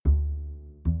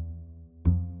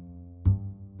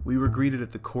We were greeted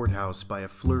at the courthouse by a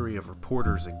flurry of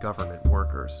reporters and government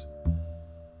workers.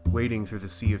 Wading through the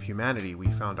sea of humanity,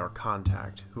 we found our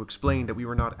contact, who explained that we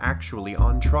were not actually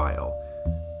on trial,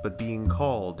 but being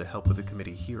called to help with a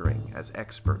committee hearing as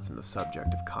experts in the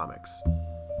subject of comics.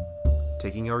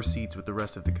 Taking our seats with the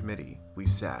rest of the committee, we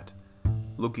sat,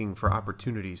 looking for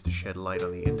opportunities to shed light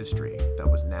on the industry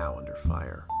that was now under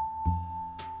fire.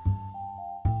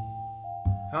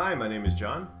 Hi, my name is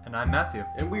John. And I'm Matthew.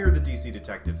 And we are the DC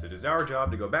Detectives. It is our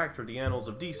job to go back through the annals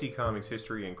of DC Comics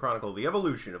history and chronicle the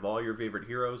evolution of all your favorite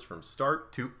heroes from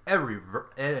start to every...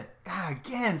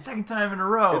 again, second time in a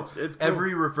row. It's cool.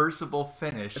 Every reversible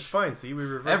finish. It's fine, see, we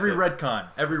reversed Every it.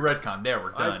 retcon. There,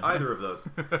 we're done. Either of those.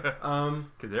 Because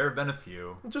there have been a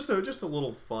few. Just a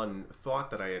little fun thought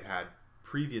that I had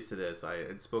previous to this. I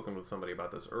had spoken with somebody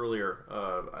about this earlier,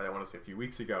 I want to say a few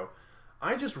weeks ago.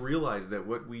 I just realized that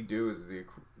what we do is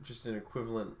just an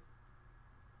equivalent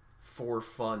for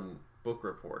fun book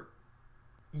report.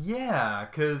 Yeah,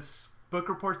 because book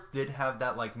reports did have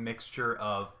that like mixture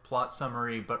of plot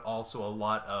summary, but also a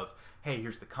lot of, hey,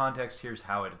 here's the context, here's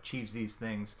how it achieves these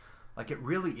things. Like it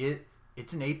really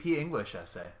it's an AP English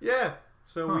essay. Yeah,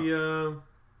 so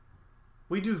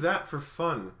we do that for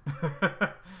fun.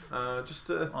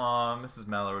 Mrs.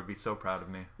 Mallow would be so proud of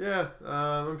me. Yeah,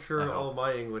 I'm sure all of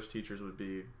my English teachers would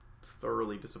be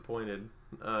thoroughly disappointed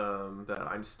that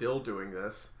I'm still doing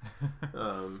this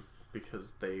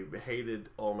because they hated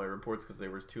all my reports because they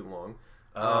were too long.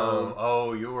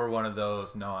 You were one of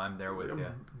those. No, I'm there with you.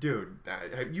 Dude,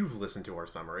 you've listened to our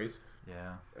summaries.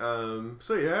 Yeah.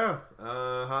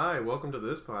 Hi, welcome to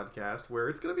this podcast where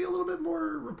it's going to be a little bit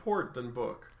more report than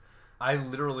book. I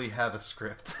literally have a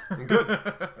script. Good.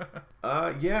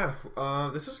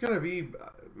 This is going to be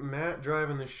Matt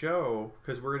driving the show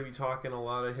because we're going to be talking a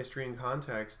lot of history and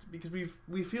context because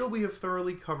we feel we have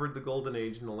thoroughly covered the Golden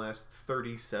Age in the last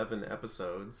 37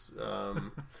 episodes.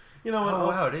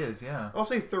 It is, yeah. I'll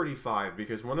say 35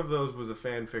 because one of those was a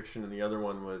fan fiction and the other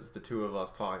one was the two of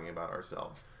us talking about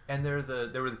ourselves. And they were the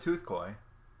Toothkoi.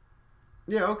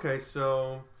 Yeah, okay,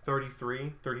 so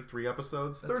 33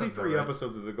 episodes. 33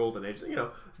 episodes of the Golden Age.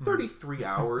 33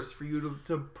 hours for you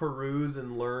to peruse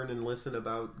and learn and listen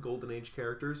about Golden Age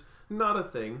characters. Not a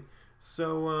thing.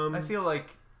 So, I feel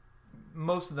like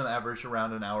most of them average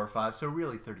around an hour 5, so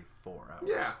really 34 hours.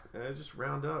 Yeah, just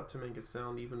round up to make it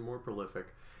sound even more prolific.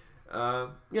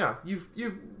 You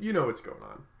know what's going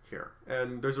on here.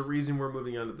 And there's a reason we're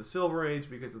moving on to the Silver Age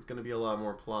because it's going to be a lot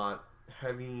more plot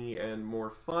heavy and more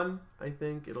fun. I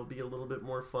think it'll be a little bit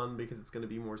more fun because it's going to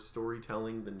be more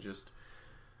storytelling than just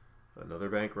another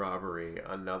bank robbery,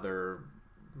 another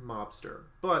mobster.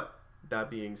 But that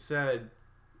being said,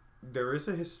 there is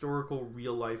a historical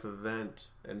real life event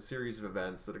and series of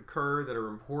events that occur that are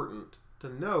important to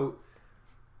note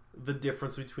the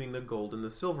difference between the Gold and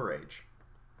the Silver Age.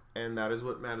 And that is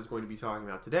what Matt is going to be talking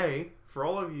about today. For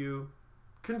all of you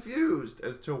confused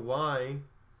as to why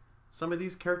some of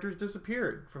these characters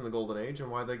disappeared from the Golden Age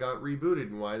and why they got rebooted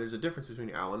and why there's a difference between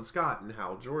Alan Scott and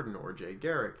Hal Jordan or Jay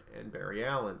Garrick and Barry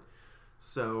Allen.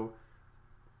 So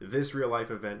this real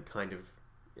life event kind of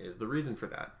is the reason for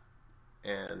that.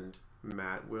 And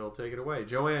Matt will take it away.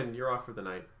 Joanne, you're off for the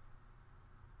night.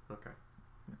 Okay.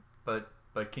 But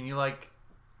can you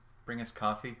bring us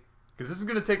coffee? Because this is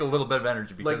going to take a little bit of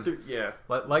energy because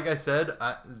like I said,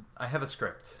 I have a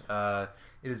script.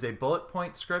 It is a bullet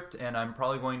point script, and I'm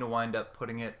probably going to wind up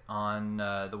putting it on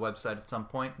the website at some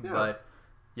point. Yeah. But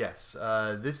yes,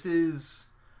 this is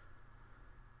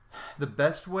the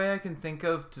best way I can think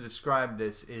of to describe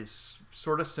this is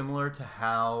sort of similar to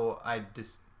how I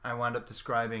wound up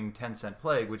describing 10 Cent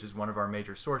Plague, which is one of our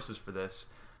major sources for this,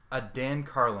 a Dan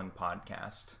Carlin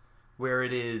podcast, where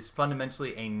it is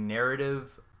fundamentally a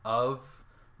narrative of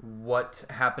what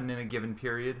happened in a given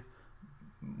period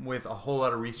with a whole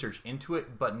lot of research into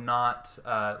it, but not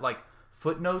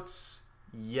footnotes,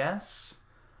 yes,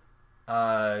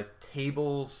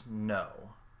 tables, no,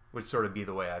 would sort of be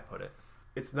the way I put it.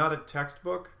 It's not a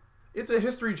textbook. It's a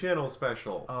History Channel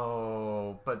special.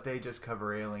 Oh, but they just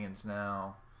cover aliens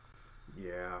now.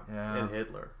 Yeah. And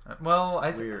Hitler. Well,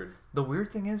 weird. The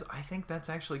weird thing is, I think that's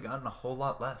actually gotten a whole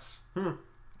lot less.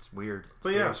 It's weird.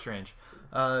 It's very strange.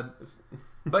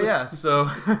 But yeah, so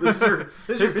this is your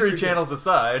History Channels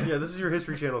aside. Yeah, this is your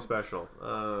History Channel special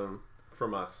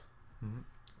from us. Mm-hmm.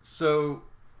 So,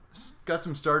 got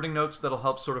some starting notes that'll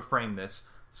help sort of frame this.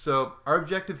 So, our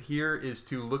objective here is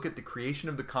to look at the creation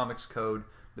of the Comics Code,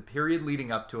 the period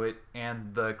leading up to it,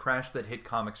 and the crash that hit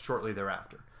comics shortly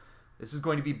thereafter. This is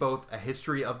going to be both a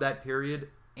history of that period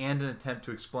and an attempt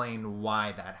to explain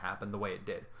why that happened the way it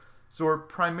did. So we're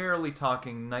primarily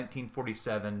talking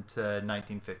 1947 to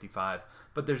 1955,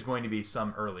 but there's going to be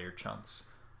some earlier chunks.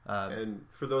 And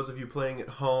for those of you playing at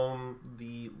home,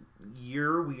 the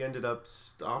year we ended up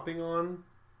stopping on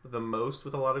the most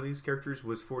with a lot of these characters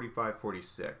was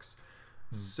 45-46.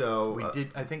 So we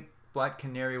did. I think Black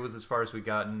Canary was as far as we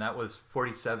got, and that was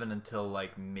 47 until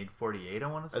like mid 48. I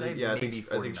want to say. I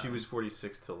think she was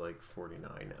 46 to like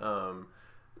 49.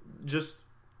 Just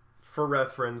for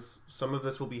reference, some of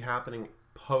this will be happening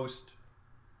post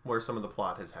where some of the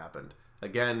plot has happened.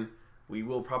 Again, we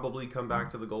will probably come back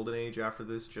to the Golden Age after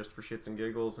this, just for shits and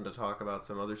giggles, and to talk about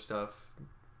some other stuff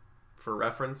for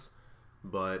reference.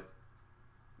 But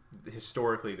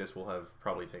historically, this will have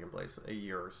probably taken place a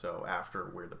year or so after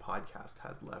where the podcast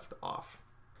has left off.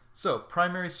 So,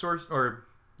 primary source, or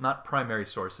not primary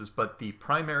sources, but the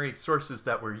primary sources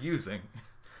that we're using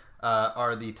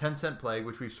are the 10-Cent Plague,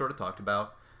 which we've sort of talked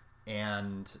about,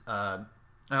 and I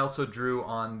also drew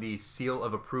on the seal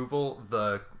of approval,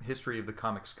 the history of the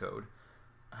Comics Code.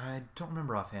 I don't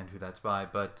remember offhand who that's by,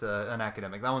 but an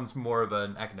academic. That one's more of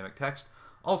an academic text.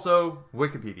 Also,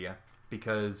 Wikipedia,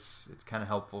 because it's kind of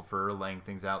helpful for laying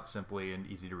things out simply and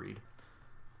easy to read.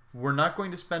 We're not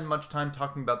going to spend much time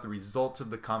talking about the results of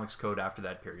the Comics Code after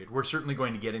that period. We're certainly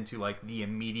going to get into like the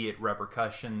immediate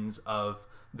repercussions of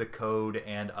the code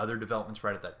and other developments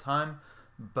right at that time,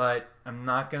 but I'm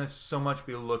not going to so much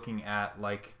be looking at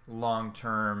like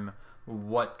long-term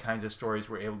what kinds of stories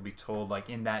were able to be told like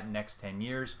in that next 10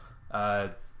 years.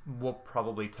 We'll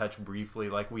probably touch briefly,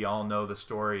 like we all know the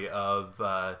story of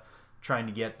trying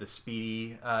to get the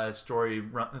Speedy story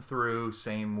run through.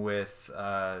 Same with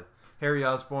Harry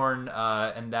Osborn,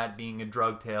 and that being a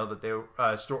drug tale that they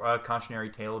a cautionary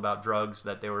tale about drugs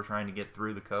that they were trying to get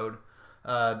through the code.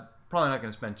 Probably not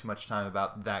going to spend too much time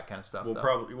about that kind of stuff.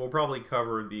 We'll probably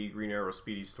cover the Green Arrow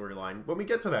Speedy storyline when we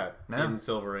get to that in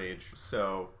Silver Age.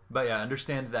 But yeah,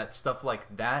 understand that stuff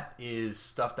like that is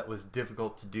stuff that was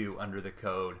difficult to do under the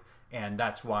code, and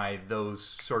that's why those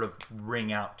sort of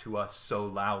ring out to us so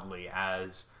loudly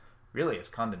as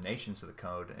condemnations of the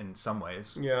code in some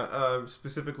ways. Yeah,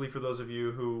 specifically for those of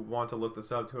you who want to look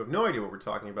this up, who have no idea what we're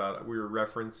talking about, we're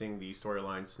referencing the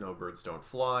storyline Snowbirds Don't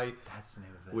Fly. That's the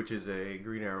name of it. Which is a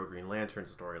Green Arrow, Green Lantern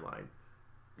storyline.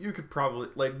 You could probably,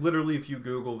 literally if you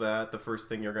Google that, the first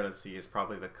thing you're going to see is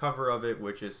probably the cover of it,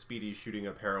 which is Speedy shooting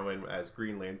up heroin as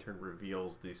Green Lantern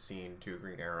reveals the scene to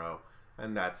Green Arrow.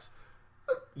 And that's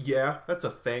a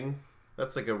thing.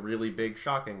 That's like a really big,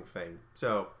 shocking thing.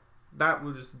 So that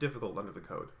was difficult under the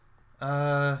code.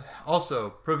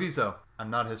 Also, proviso. I'm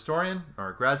not a historian or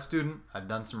a grad student. I've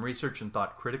done some research and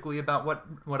thought critically about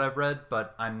what I've read,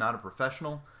 but I'm not a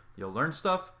professional. You'll learn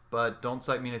stuff, but don't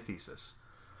cite me in a thesis.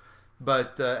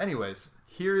 But anyways,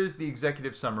 here is the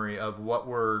executive summary of what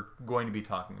we're going to be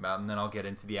talking about, and then I'll get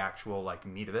into the actual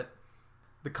meat of it.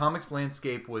 The comics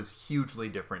landscape was hugely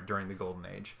different during the Golden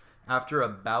Age. After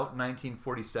about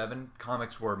 1947,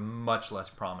 comics were much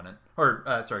less prominent.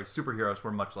 Superheroes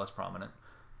were much less prominent.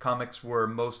 Comics were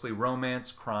mostly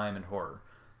romance, crime, and horror.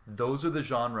 Those are the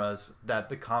genres that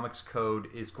the Comics Code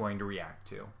is going to react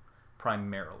to,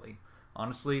 primarily.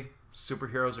 Honestly,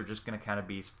 superheroes are just going to kind of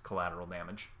be collateral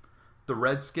damage. The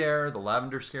Red Scare, the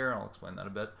Lavender Scare, I'll explain that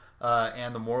a bit,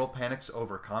 and the moral panics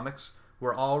over comics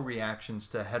were all reactions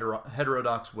to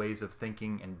heterodox ways of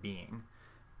thinking and being.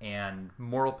 And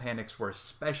moral panics were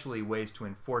especially ways to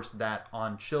enforce that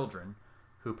on children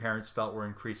who parents felt were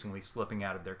increasingly slipping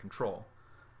out of their control.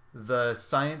 The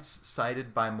science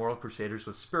cited by moral crusaders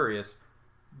was spurious,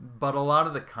 but a lot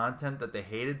of the content that they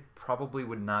hated probably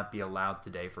would not be allowed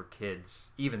today for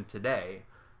kids, even today,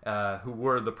 who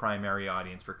were the primary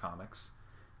audience for comics.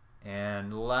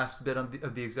 And the last bit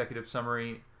of the executive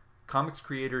summary, comics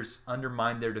creators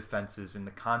undermined their defenses in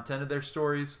the content of their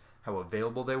stories, how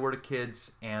available they were to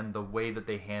kids, and the way that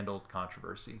they handled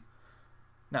controversy.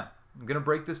 Now, I'm going to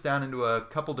break this down into a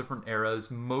couple different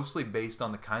eras, mostly based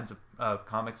on the kinds of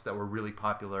comics that were really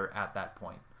popular at that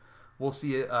point. We'll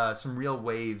see some real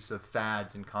waves of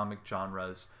fads in comic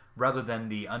genres, rather than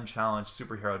the unchallenged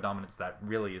superhero dominance that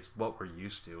really is what we're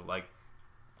used to. Like,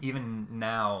 even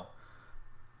now,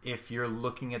 if you're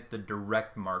looking at the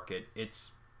direct market,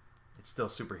 it's still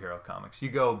superhero comics. You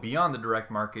go beyond the direct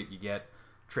market, you get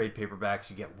trade paperbacks,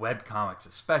 you get web comics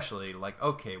especially. Like,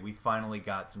 okay, we finally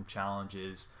got some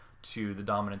challenges to the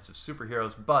dominance of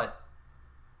superheroes, but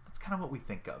that's kind of what we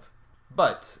think of.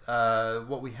 But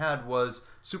what we had was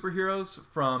superheroes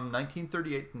from 1938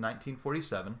 to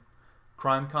 1947,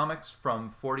 crime comics from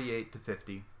 48 to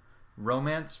 50,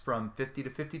 romance from 50 to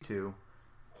 52,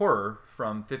 horror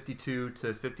from 52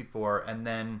 to 54, and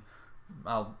then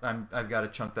I've got a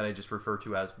chunk that I just refer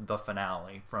to as the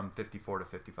finale from 54 to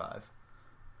 55.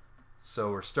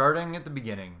 So we're starting at the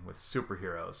beginning with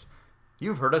superheroes.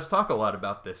 You've heard us talk a lot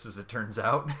about this, as it turns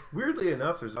out. Weirdly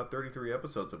enough, there's about 33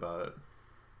 episodes about it.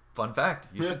 Fun fact.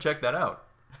 You should check that out.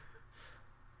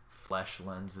 Flesh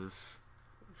lenses.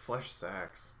 Flesh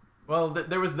sacks. Well,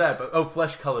 there was that, but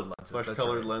flesh-colored lenses.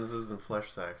 Flesh-colored lenses and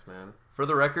flesh sacks, man. For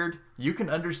the record, you can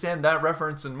understand that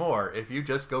reference and more if you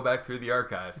just go back through the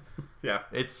archive. Yeah.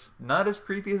 It's not as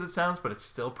creepy as it sounds, but it's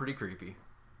still pretty creepy.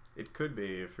 It could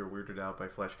be if you're weirded out by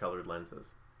flesh-colored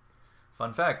lenses.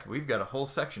 Fun fact, we've got a whole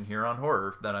section here on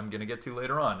horror that I'm going to get to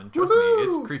later on, and trust me,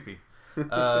 it's creepy.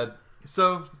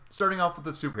 So, starting off with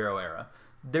the superhero era.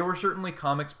 There were certainly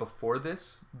comics before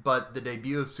this, but the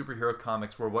debut of superhero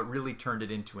comics were what really turned it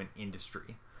into an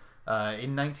industry.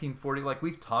 In 1940, like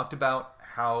we've talked about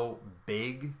how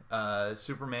big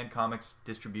Superman comics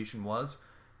distribution was.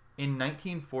 In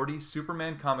 1940,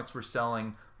 Superman comics were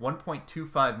selling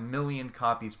 1.25 million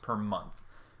copies per month.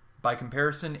 By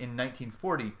comparison, in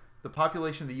 1940, the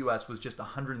population of the U.S. was just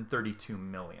 132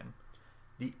 million.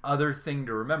 The other thing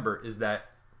to remember is that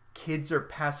kids are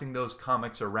passing those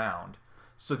comics around.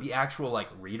 So the actual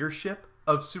readership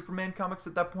of Superman comics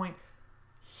at that point,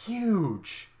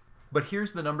 huge. But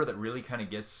here's the number that really kind of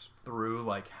gets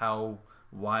through how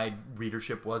wide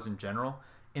readership was in general.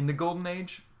 In the Golden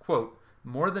Age, quote,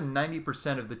 more than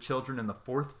 90% of the children in the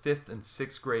 4th, 5th, and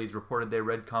 6th grades reported they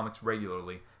read comics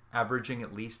regularly, averaging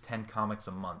at least 10 comics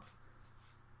a month.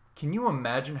 Can you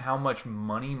imagine how much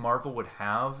money Marvel would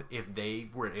have if they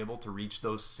were able to reach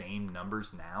those same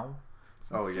numbers now?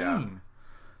 It's insane.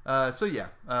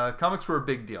 Comics were a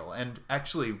big deal. And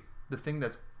actually,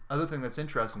 other thing that's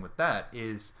interesting with that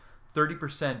is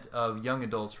 30% of young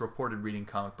adults reported reading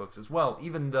comic books as well.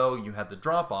 Even though you had the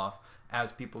drop-off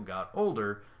as people got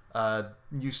older,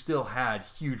 you still had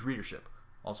huge readership.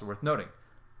 Also worth noting,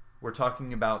 we're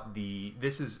talking about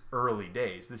this is early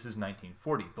days. This is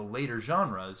 1940. The later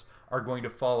genres are going to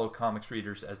follow comics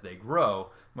readers as they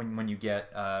grow. When you get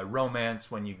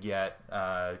romance, when you get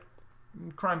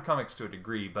crime comics to a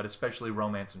degree, but especially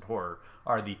romance and horror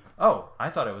are I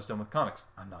thought I was done with comics.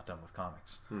 I'm not done with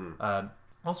comics.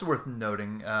 Also worth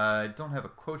noting, I don't have a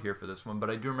quote here for this one, but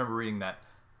I do remember reading that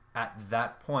at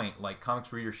that point,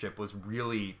 comics readership was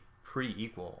really pretty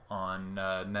equal on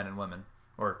men and women,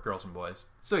 or girls and boys.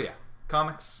 So yeah,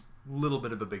 comics, little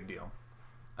bit of a big deal.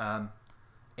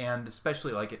 And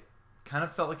especially, it kind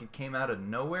of felt like it came out of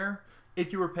nowhere.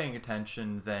 If you were paying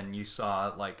attention, then you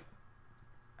saw,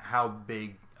 how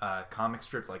big comic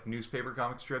strips, newspaper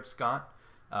comic strips got.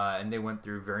 And they went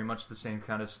through very much the same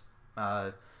kind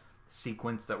of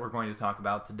sequence that we're going to talk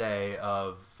about today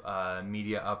of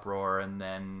media uproar and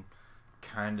then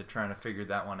kind of trying to figure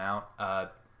that one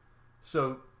out.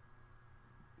 So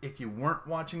if you weren't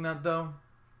watching that, though,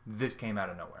 this came out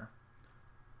of nowhere.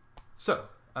 So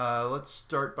let's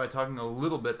start by talking a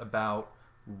little bit about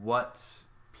what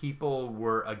people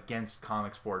were against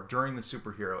comics for during the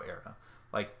superhero era.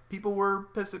 People were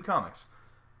pissed at comics,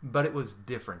 but it was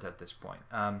different at this point.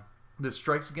 The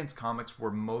strikes against comics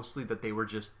were mostly that they were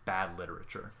just bad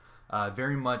literature.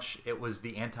 Very much it was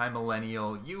the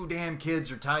anti-millennial, you damn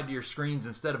kids are tied to your screens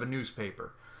instead of a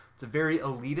newspaper. It's a very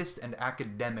elitist and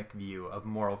academic view of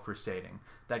moral crusading,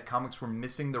 that comics were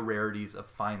missing the rarities of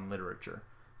fine literature.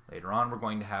 Later on, we're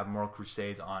going to have moral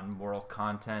crusades on moral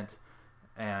content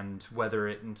and whether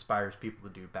it inspires people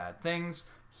to do bad things.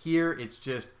 Here, it's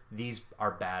just, these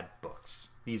are bad books.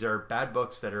 These are bad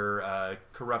books that are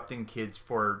corrupting kids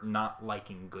for not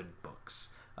liking good books.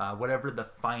 Whatever the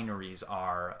fineries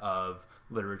are of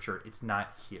literature, it's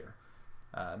not here.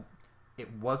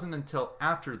 It wasn't until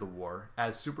after the war,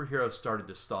 as superheroes started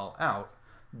to stall out,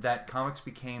 that comics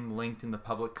became linked in the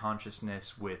public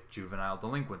consciousness with juvenile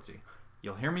delinquency.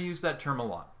 You'll hear me use that term a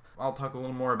lot. I'll talk a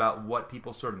little more about what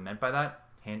people sort of meant by that.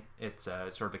 Hint, it's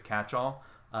sort of a catch-all.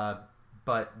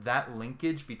 But that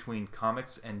linkage between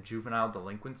comics and juvenile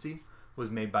delinquency was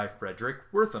made by Frederick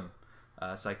Wertham,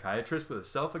 a psychiatrist with a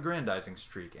self-aggrandizing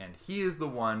streak, and he is the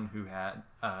one who had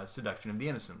Seduction of the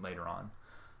Innocent later on.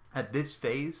 At this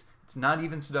phase, it's not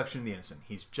even Seduction of the Innocent.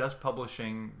 He's just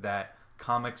publishing that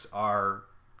comics are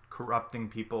corrupting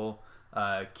people,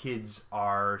 kids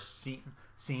are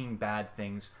seeing bad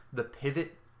things. The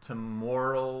pivot to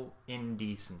moral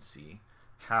indecency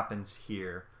happens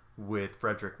here with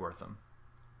Frederick Wertham.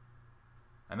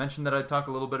 I mentioned that I'd talk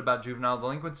a little bit about juvenile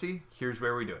delinquency. Here's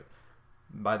where we do it.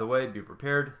 By the way, be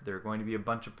prepared. There are going to be a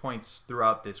bunch of points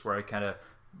throughout this where I kind of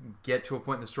get to a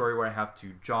point in the story where I have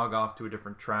to jog off to a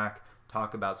different track,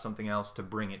 talk about something else to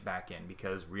bring it back in,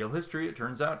 because real history, it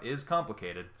turns out, is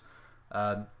complicated.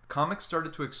 comics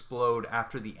started to explode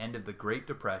after the end of the Great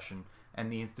Depression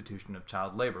and the institution of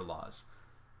child labor laws.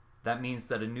 That means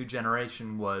that a new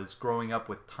generation was growing up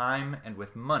with time and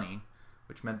with money,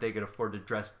 which meant they could afford to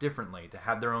dress differently, to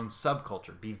have their own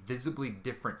subculture, be visibly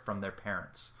different from their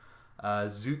parents.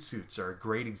 Zoot suits are a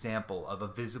great example of a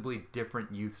visibly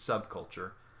different youth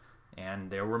subculture,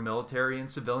 and there were military and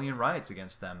civilian riots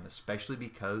against them, especially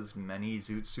because many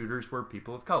zoot suiters were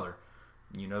people of color.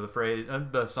 You know the phrase,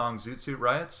 the song "Zoot Suit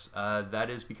Riots"? That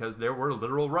is because there were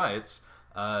literal riots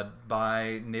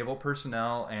by naval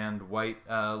personnel and white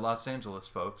Los Angeles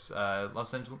folks.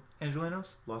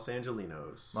 Angelinos? Los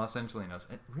Angelinos. Los Angelinos.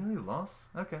 Really, Los?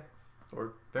 Okay.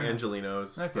 Or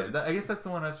Angelinos. Okay, I guess that's the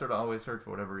one I've sort of always heard for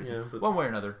whatever reason. Yeah, but... One way or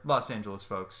another, Los Angeles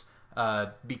folks.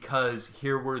 Because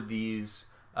here were these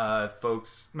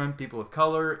folks, people of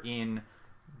color, in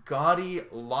gaudy,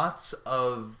 lots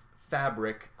of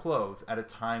fabric clothes at a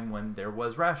time when there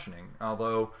was rationing.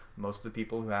 Although most of the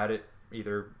people who had it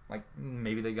either, like,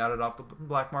 maybe they got it off the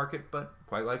black market, but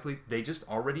quite likely they just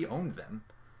already owned them.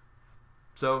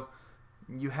 So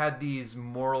you had these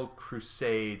moral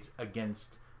crusades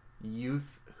against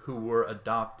youth who were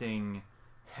adopting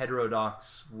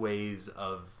heterodox ways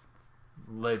of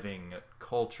living,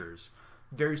 cultures,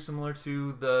 very similar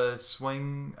to the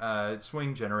swing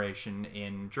generation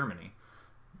in Germany,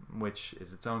 which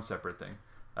is its own separate thing.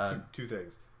 Two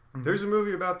things. Mm-hmm. There's a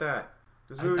movie about that.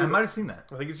 I might have seen that.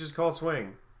 I think it's just called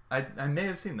Swing. I may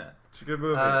have seen that. It's a good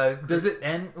movie. Does it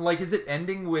end is it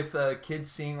ending with kids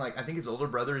seeing, I think his older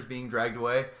brother is being dragged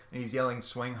away and he's yelling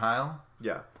 "Swing Heil"?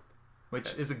 Yeah.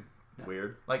 Which is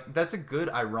weird. That's a good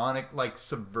ironic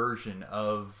subversion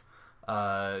of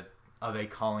a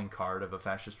calling card of a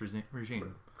fascist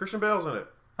regime. Christian Bale's in it.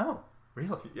 Oh,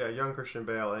 really? Yeah, young Christian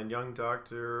Bale and young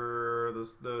Doctor,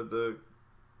 the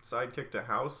sidekick to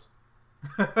House.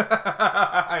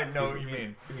 I know what you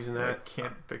mean. He's in that. I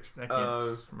can't picture. I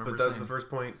can't remember. But that's the first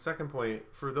point. Second point,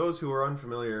 for those who are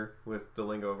unfamiliar with the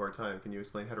lingo of our time, can you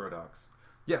explain heterodox?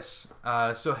 Yes.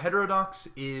 So heterodox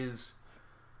is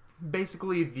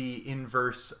basically the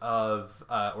inverse of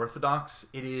orthodox.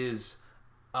 It is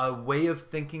a way of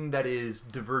thinking that is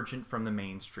divergent from the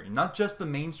mainstream. Not just the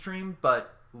mainstream,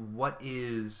 but what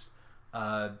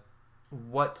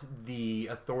the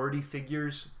authority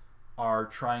figures are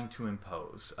trying to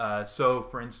impose. So,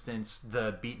 for instance,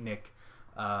 the beatnik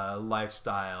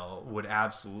lifestyle would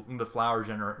absolutely, the flower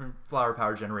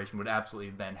power generation would absolutely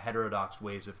have been heterodox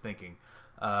ways of thinking.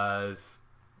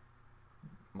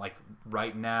 Like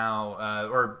right now,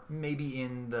 or maybe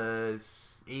in the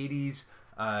 80s,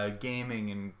 gaming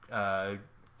and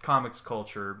comics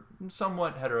culture,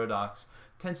 somewhat heterodox,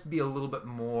 tends to be a little bit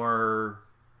more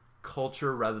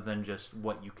culture rather than just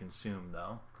what you consume,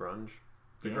 though. Grunge.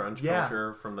 The grunge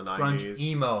culture from the 90s. Grunge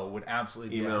emo would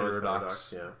absolutely be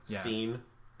heterodox. Yeah. Scene.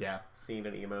 Yeah. Scene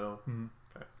and emo. Mm-hmm.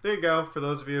 Okay. There you go. For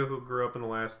those of you who grew up in the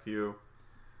last few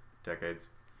decades.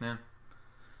 Yeah.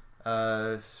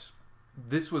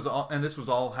 This was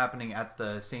all happening at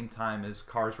the same time as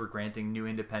cars were granting new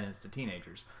independence to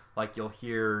teenagers. You'll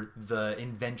hear the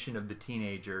invention of the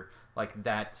teenager,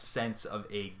 that sense of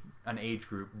an age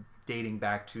group dating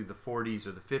back to the 40s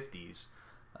or the 50s.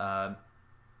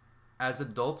 As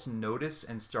adults noticed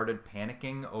and started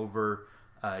panicking over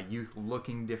youth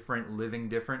looking different, living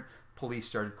different, police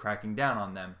started cracking down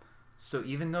on them. So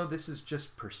even though this is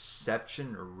just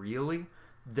perception, really,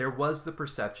 there was the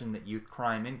perception that youth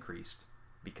crime increased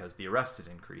because the arrests had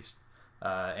increased,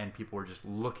 and people were just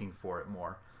looking for it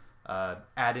more.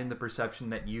 Add in the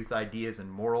perception that youth ideas and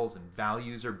morals and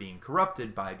values are being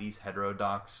corrupted by these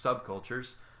heterodox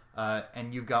subcultures,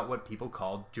 and you've got what people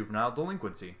call juvenile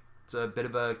delinquency. It's a bit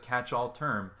of a catch-all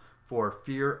term for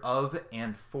fear of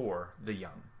and for the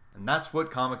young. And that's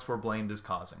what comics were blamed as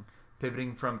causing,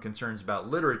 pivoting from concerns about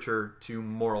literature to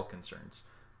moral concerns.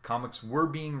 Comics were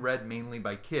being read mainly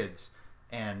by kids,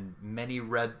 and many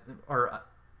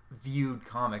viewed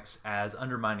comics as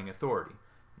undermining authority.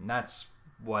 And that's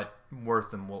what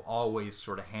Wertham will always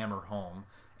sort of hammer home,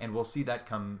 and we'll see that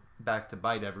come back to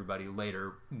bite everybody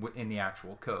later in the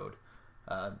actual code.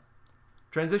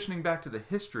 Transitioning back to the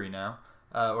history now,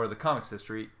 or the comics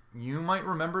history, you might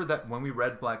remember that when we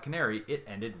read Black Canary, it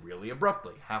ended really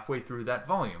abruptly, halfway through that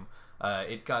volume.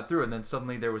 It got through, and then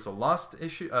suddenly there was a lost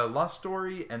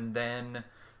story, and then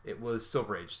it was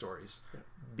Silver Age stories.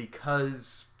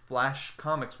 Because Flash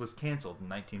Comics was canceled in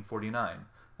 1949.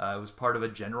 It was part of a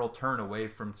general turn away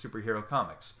from superhero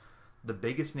comics. The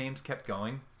biggest names kept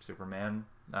going: Superman,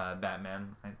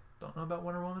 Batman. I don't know about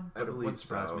Wonder Woman, but it wouldn't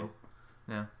surprise me.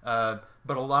 Yeah,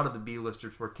 but a lot of the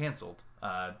B-listers were canceled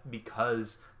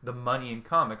because the money in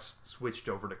comics switched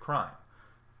over to crime.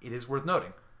 It is worth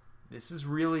noting, this is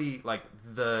really like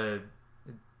the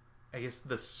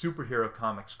superhero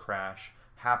comics crash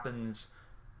happens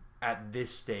at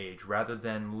this stage rather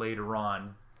than later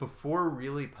on, before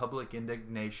really public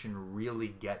indignation really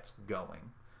gets going.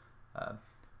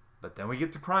 But then we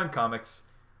get to Crime Comics,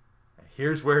 and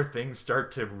here's where things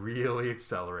start to really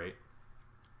accelerate.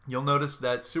 You'll notice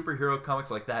that superhero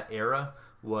comics, like that era,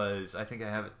 was, I think I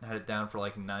had it down for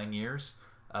like 9 years.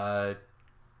 We're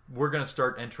going to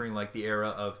start entering like the era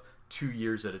of 2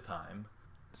 years at a time.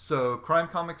 So Crime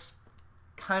Comics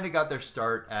kind of got their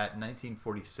start at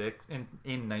 1946, in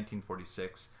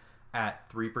 1946, at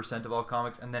 3% of all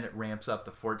comics, and then it ramps up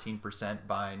to 14%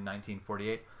 by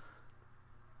 1948.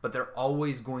 But they're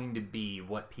always going to be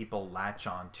what people latch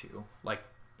on to. Like,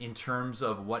 in terms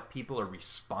of what people are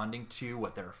responding to,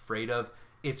 what they're afraid of,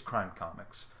 it's Crime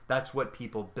Comics. That's what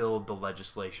people build the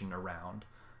legislation around.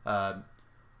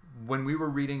 When we were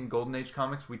reading Golden Age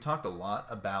comics, we talked a lot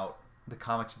about the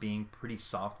comics being pretty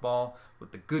softball,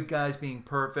 with the good guys being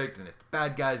perfect, and if the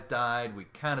bad guys died, we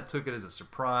kind of took it as a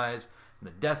surprise, and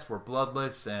the deaths were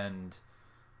bloodless, and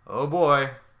oh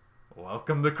boy,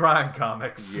 welcome to Crime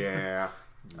Comics. Yeah.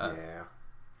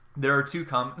 There are two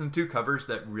covers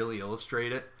that really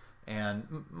illustrate it,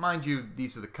 and mind you,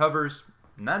 these are the covers,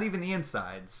 not even the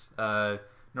insides.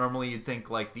 Normally you'd think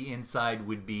like the inside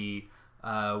would be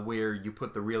where you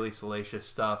put the really salacious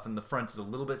stuff, and the front is a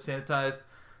little bit sanitized.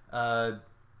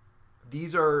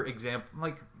 These are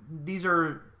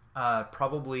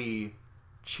probably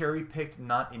cherry picked,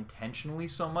 not intentionally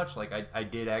so much. Like I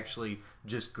did actually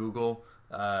just Google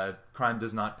Crime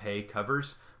Does Not Pay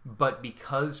covers, but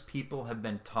because people have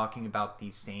been talking about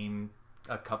these same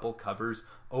couple covers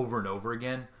over and over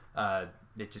again,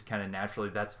 it just kind of naturally,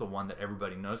 that's the one that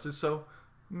everybody notices. So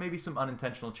maybe some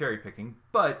unintentional cherry picking,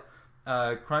 but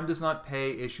Crime Does Not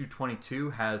Pay issue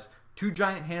 22 has two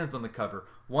giant hands on the cover,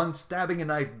 one stabbing a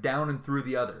knife down and through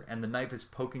the other, and the knife is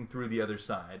poking through the other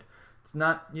side. It's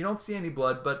not, you don't see any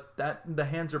blood, but the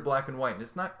hands are black and white, and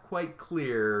it's not quite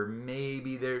clear.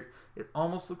 Maybe it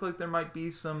almost looks like there might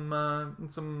be some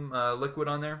liquid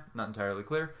on there. Not entirely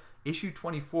clear. Issue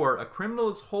 24, a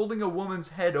criminal is holding a woman's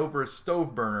head over a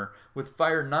stove burner with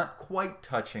fire not quite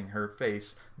touching her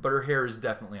face, but her hair is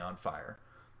definitely on fire.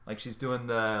 Like she's doing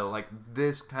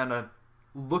this kind of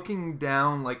looking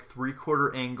down like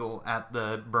 3/4 angle at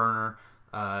the burner.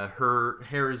 Her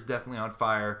hair is definitely on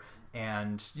fire,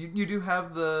 and you do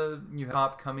have the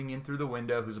cop coming in through the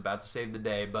window who's about to save the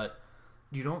day, but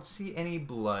you don't see any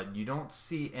blood. You don't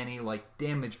see any like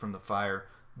damage from the fire,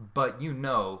 but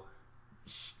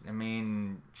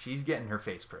she's getting her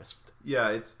face crisped. Yeah,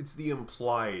 it's the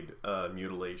implied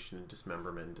mutilation,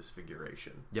 dismemberment, and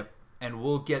disfiguration. Yep. And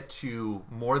we'll get to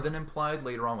more than implied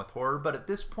later on with horror, but at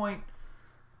this point,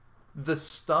 the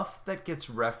stuff that gets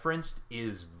referenced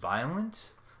is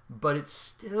violent, but it's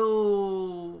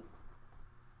still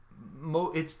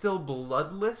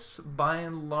bloodless by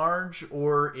and large,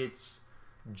 or it's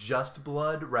just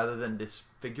blood rather than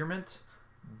disfigurement,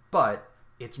 but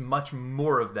it's much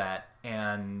more of that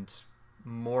and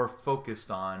more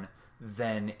focused on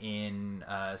than in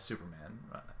Superman,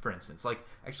 for instance. Like,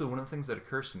 actually, one of the things that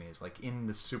occurs to me is, like, in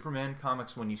the Superman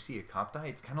comics, when you see a cop die,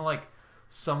 it's kind of like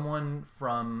someone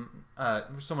in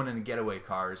a getaway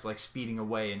car is, like, speeding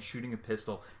away and shooting a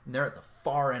pistol, and they're at the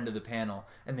far end of the panel,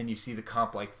 and then you see the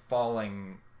cop, like,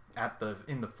 falling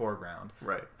in the foreground.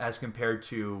 Right. As compared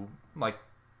to, like,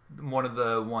 one of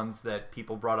the ones that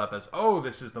people brought up as, oh,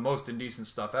 this is the most indecent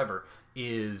stuff ever,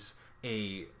 is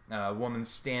a woman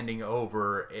standing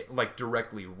over, like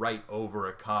directly right over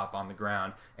a cop on the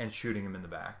ground and shooting him in the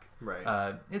back.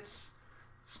 Right. It's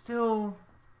still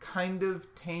kind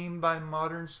of tame by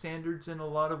modern standards in a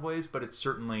lot of ways, but it's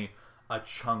certainly a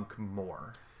chunk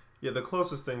more. Yeah, the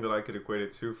closest thing that I could equate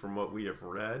it to from what we have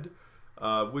read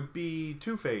would be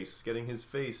Two-Face getting his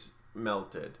face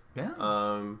melted. Yeah.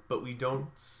 But we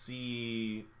don't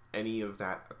see any of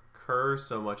that occur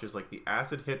so much as like the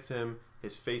acid hits him,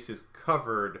 his face is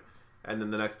covered, and then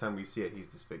the next time we see it,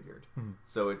 he's disfigured. Mm-hmm.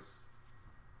 So it's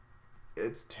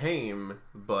tame,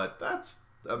 but that's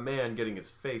a man getting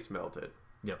his face melted.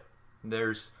 Yep.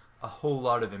 There's a whole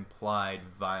lot of implied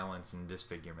violence and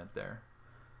disfigurement there.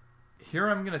 Here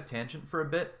I'm going to tangent for a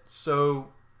bit. So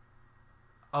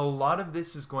a lot of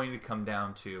this is going to come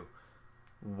down to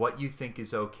what you think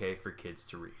is okay for kids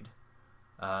to read.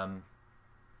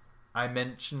 I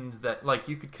mentioned that, like,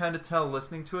 you could kind of tell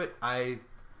listening to it, I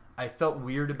felt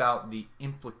weird about the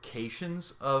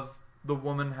implications of the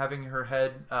woman having her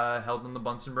head held in the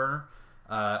Bunsen burner.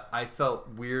 I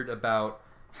felt weird about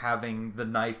having the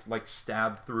knife, like,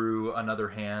 stab through another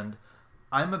hand.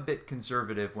 I'm a bit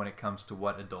conservative when it comes to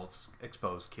what adults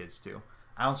expose kids to.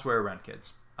 I don't swear around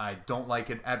kids. I don't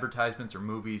like advertisements or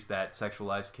movies that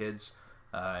sexualize kids.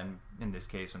 And in this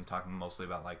case, I'm talking mostly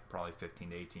about like probably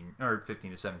 15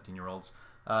 to 17 year olds.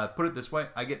 Put it this way,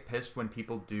 I get pissed when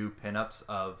people do pinups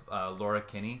of Laura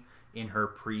Kinney in her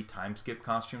pre-time skip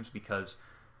costumes, because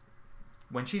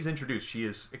when she's introduced, she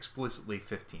is explicitly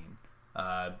 15.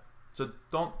 So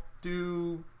don't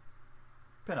do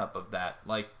pinup of that.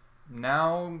 Like,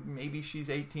 now maybe she's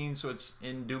 18, so it's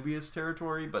in dubious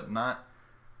territory, but not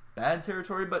bad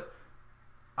territory. But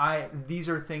these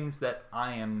are things that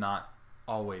I am not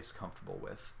always comfortable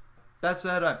with. That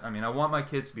said, I want my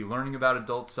kids to be learning about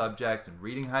adult subjects and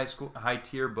reading high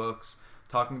tier books,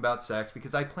 talking about sex,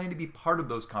 because I plan to be part of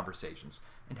those conversations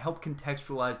and help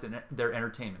contextualize their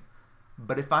entertainment.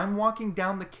 But if I'm walking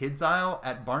down the kids aisle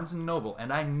at Barnes & Noble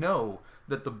and I know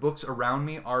that the books around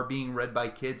me are being read by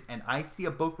kids, and I see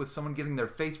a book with someone getting their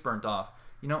face burnt off,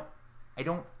 I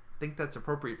don't think that's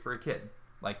appropriate for a kid.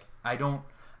 Like, I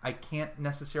can't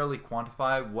necessarily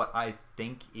quantify what I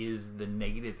think is the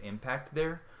negative impact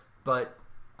there, but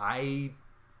I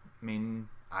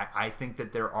think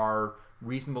that there are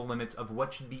reasonable limits of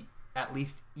what should be at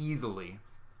least easily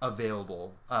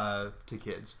available to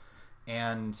kids.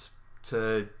 And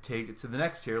to take it to the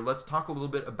next tier, let's talk a little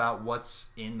bit about what's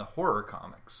in the horror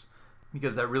comics,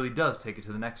 because that really does take it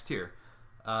to the next tier.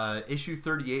 Issue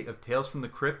 38 of Tales from the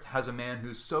Crypt has a man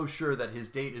who's so sure that his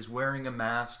date is wearing a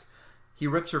mask, he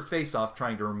rips her face off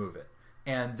trying to remove it.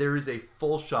 And there is a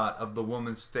full shot of the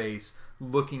woman's face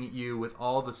looking at you with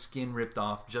all the skin ripped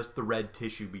off, just the red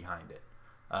tissue behind it.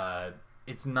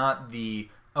 It's not the,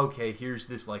 okay, here's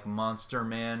this like monster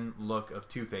man look of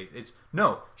Two-Face. It's,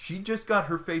 no, she just got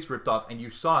her face ripped off and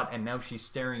you saw it, and now she's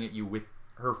staring at you with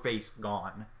her face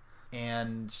gone.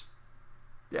 And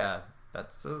yeah,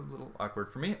 that's a little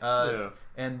awkward for me.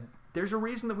 And there's a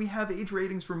reason that we have age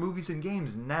ratings for movies and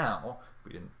games now.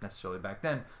 We didn't necessarily back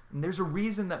then. And there's a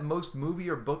reason that most movie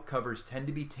or book covers tend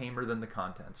to be tamer than the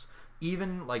contents.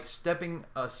 Even like stepping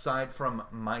aside from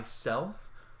myself,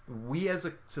 we as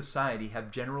a society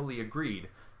have generally agreed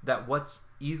that what's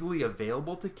easily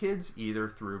available to kids, either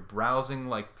through browsing,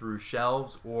 like through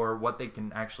shelves, or what they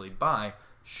can actually buy,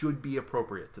 should be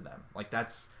appropriate to them. Like,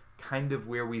 that's kind of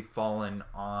where we've fallen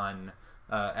on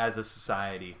as a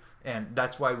society. And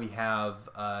that's why we have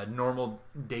normal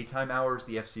daytime hours.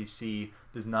 The FCC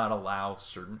does not allow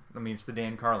certain, it's the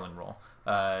Dan Carlin rule.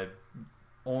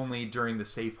 Only during the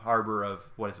safe harbor of,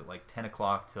 10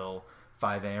 o'clock till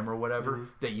 5 a.m. or whatever,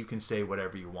 that you can say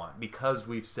whatever you want. Because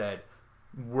we've said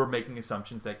we're making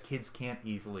assumptions that kids can't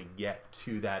easily get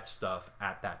to that stuff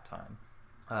at that time.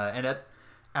 And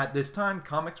at this time,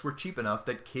 comics were cheap enough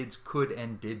that kids could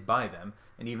and did buy them.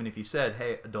 And even if you said,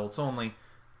 hey, adults only,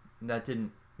 that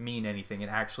didn't mean anything. It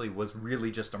actually was really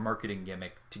just a marketing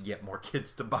gimmick to get more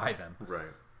kids to buy them. Right.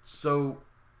 So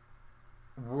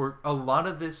a lot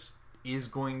of this is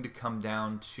going to come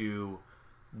down to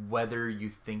whether you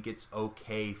think it's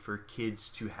okay for kids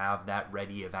to have that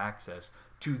ready of access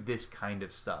to this kind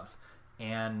of stuff.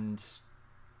 And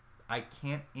I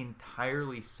can't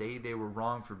entirely say they were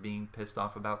wrong for being pissed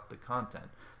off about the content.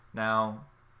 Now,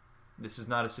 this is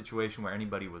not a situation where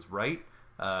anybody was right.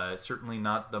 Certainly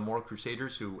not the Moral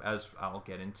Crusaders, who, as I'll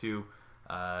get into,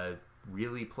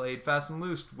 really played fast and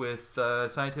loose with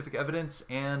scientific evidence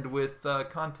and with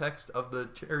context of the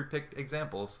cherry-picked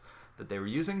examples that they were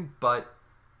using. But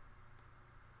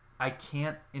I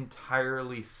can't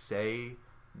entirely say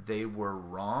they were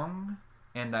wrong,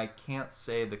 and I can't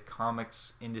say the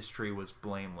comics industry was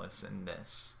blameless in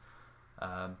this.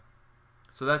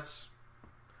 So that's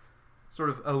sort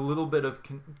of a little bit of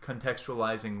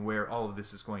contextualizing where all of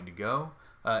this is going to go.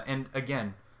 And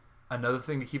again, another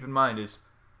thing to keep in mind is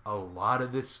a lot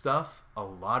of this stuff, a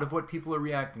lot of what people are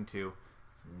reacting to,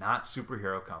 is not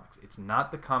superhero comics. It's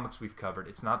not the comics we've covered.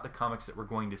 It's not the comics that we're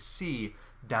going to see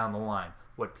down the line.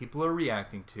 What people are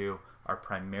reacting to are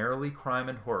primarily crime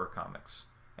and horror comics.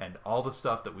 And all the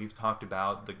stuff that we've talked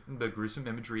about, the gruesome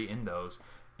imagery in those,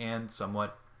 and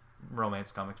somewhat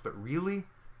romance comics. But really,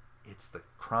 it's the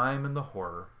crime and the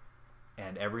horror,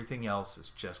 and everything else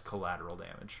is just collateral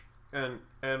damage.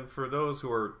 And for those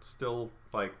who are still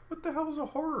like, what the hell is a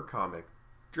horror comic?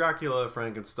 Dracula,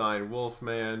 Frankenstein,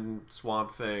 Wolfman,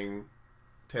 Swamp Thing,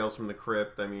 Tales from the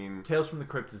Crypt. Tales from the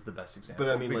Crypt is the best example.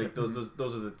 But like those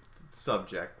are the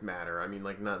subject matter.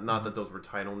 Not that those were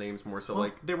title names, more so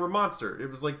like they were monster. It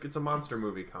was like it's a monster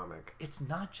movie comic. It's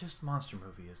not just monster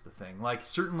movie is the thing. Like,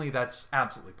 certainly that's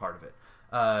absolutely part of it.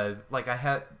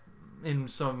 in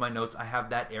some of my notes, I have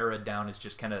that era down as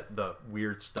just kind of the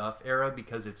weird stuff era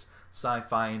because it's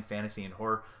sci-fi and fantasy and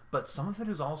horror. But some of it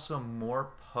is also more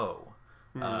Poe.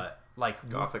 Like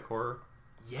Gothic horror?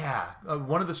 Yeah.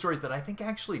 One of the stories that I think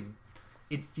actually...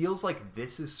 It feels like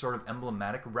this is sort of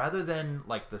emblematic rather than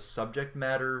like the subject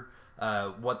matter,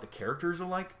 what the characters are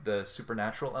like, the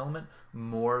supernatural element,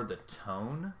 more the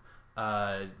tone.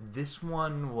 This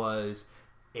one was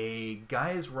a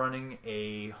guy is running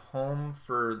a home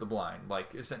for the blind,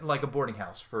 like a boarding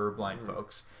house for blind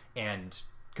folks, and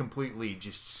completely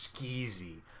just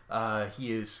skeezy.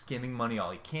 He is skimming money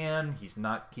all he can. He's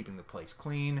not keeping the place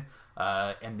clean.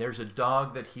 And there's a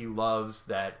dog that he loves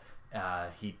that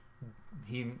he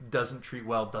doesn't treat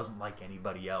well, doesn't like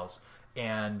anybody else.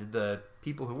 And the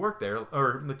people who work there,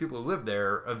 or the people who live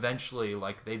there, eventually,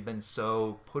 like, they've been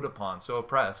so put upon, so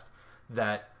oppressed,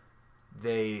 that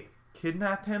they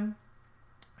kidnap him,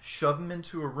 shove him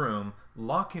into a room,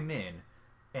 lock him in,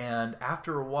 and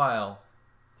after a while,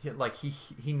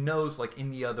 he knows, like, in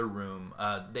the other room,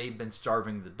 they've been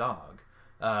starving the dog.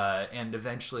 And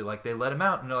eventually, like, they let him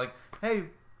out, and they're like, hey,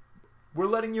 we're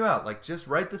letting you out, like, just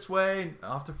right this way,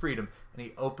 off to freedom. And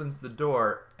he opens the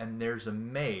door, and there's a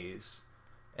maze,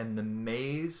 and the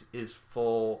maze is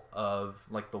full of,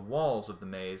 like, the walls of the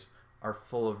maze are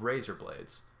full of razor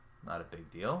blades. Not a big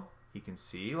deal. He can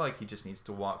see, like, he just needs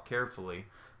to walk carefully,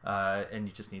 and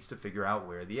he just needs to figure out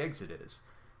where the exit is.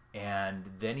 And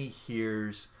then he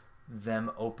hears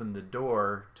them open the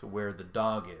door to where the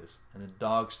dog is, and the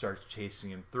dog starts chasing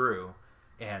him through,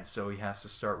 and so he has to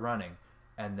start running.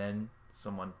 And then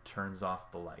someone turns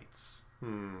off the lights.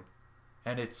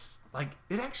 And it's like,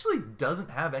 it actually doesn't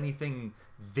have anything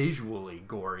visually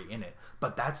gory in it,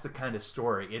 but that's the kind of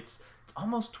story. It's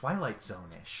almost Twilight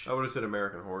Zone-ish. I would have said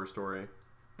American Horror Story.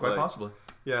 Quite possibly.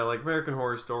 Yeah, like American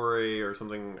Horror Story or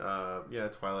something.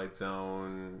 Twilight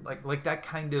Zone. Like that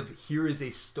kind of, here is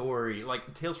a story.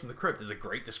 Like Tales from the Crypt is a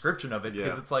great description of it,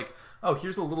 because it's like, oh,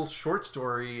 here's a little short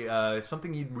story,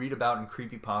 something you'd read about in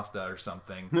creepypasta or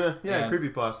something.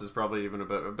 Creepypasta is probably even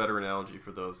a better analogy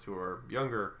for those who are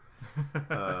younger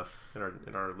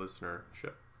in our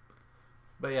listenership.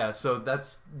 But yeah, so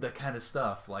that's the kind of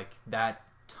stuff, like that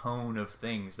tone of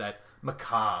things, that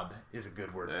macabre is a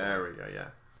good word for it. There we go, yeah.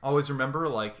 Always remember,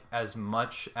 like, as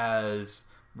much as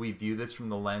we view this from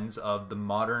the lens of the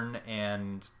modern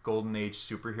and golden age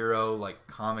superhero, like,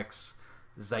 comics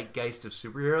zeitgeist of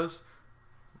superheroes,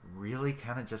 really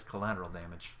kind of just collateral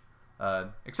damage.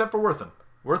 Except for Wortham.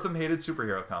 Wortham hated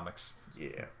superhero comics.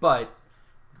 Yeah. But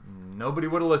nobody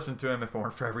would have listened to him if it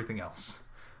weren't for everything else.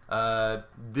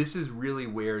 This is really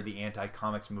where the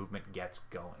anti-comics movement gets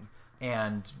going.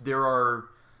 And there are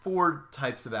 4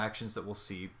 types of actions that we'll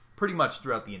see pretty much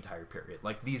throughout the entire period.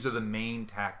 Like, these are the main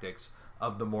tactics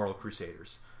of the Moral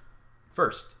Crusaders.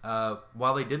 First,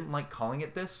 while they didn't like calling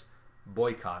it this,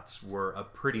 boycotts were a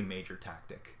pretty major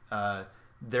tactic.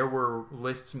 There were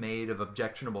lists made of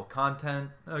objectionable content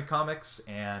comics,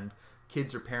 and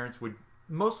kids or parents would,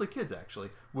 mostly kids actually,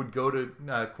 would go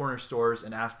to corner stores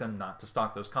and ask them not to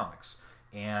stock those comics.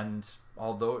 And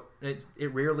although it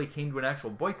rarely came to an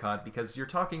actual boycott, because you're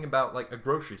talking about like a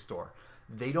grocery store,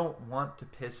 they don't want to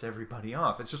piss everybody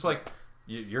off. It's just like,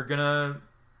 you are going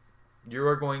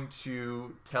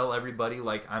to tell everybody,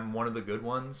 like, I'm one of the good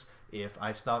ones if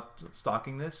I stop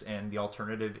stocking this, and the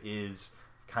alternative is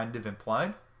kind of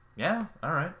implied. Yeah,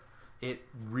 all right. It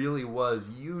really was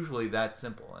usually that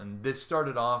simple. And this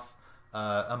started off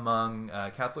among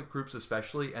Catholic groups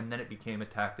especially, and then it became a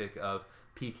tactic of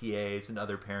PTAs and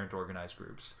other parent organized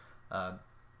groups.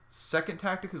 Second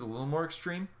tactic is a little more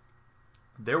extreme.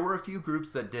 There were a few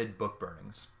groups that did book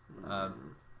burnings.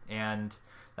 And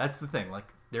that's the thing. Like,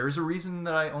 there is a reason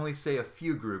that I only say a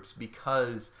few groups,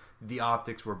 because the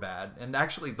optics were bad. And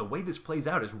actually, the way this plays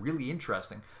out is really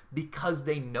interesting, because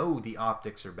they know the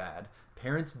optics are bad.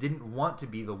 Parents didn't want to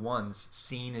be the ones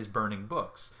seen as burning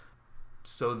books,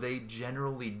 so they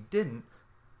generally didn't.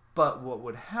 But what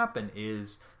would happen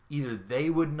is either they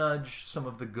would nudge some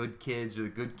of the good kids, or the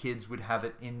good kids would have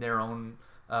it in their own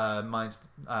minds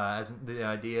as the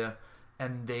idea,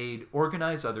 and they'd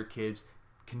organize other kids,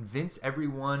 convince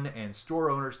everyone and store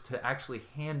owners to actually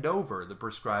hand over the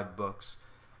prescribed books,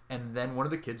 and then one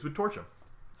of the kids would torch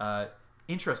them.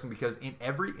 Interesting, because in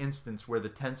every instance where the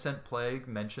 10-cent plague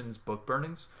mentions book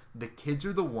burnings, the kids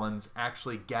are the ones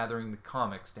actually gathering the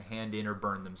comics to hand in or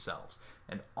burn themselves.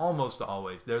 And almost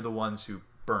always, they're the ones who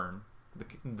burn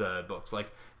the books. Like,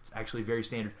 it's actually very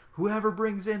standard. Whoever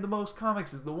brings in the most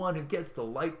comics is the one who gets to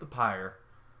light the pyre.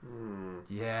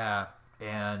 Yeah.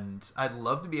 And I'd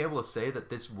love to be able to say that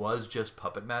this was just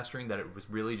puppet mastering, that it was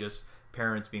really just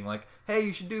parents being like, hey,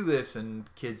 you should do this, and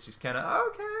kids just kind of,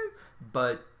 okay.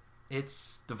 But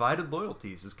it's divided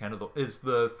loyalties is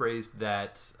the phrase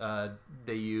that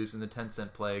they use in the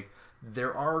 10-Cent Plague.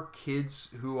 There are kids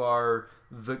who are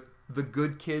the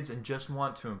good kids and just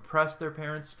want to impress their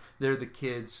parents. They're the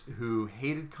kids who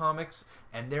hated comics,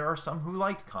 and there are some who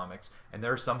liked comics, and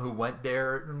there are some who went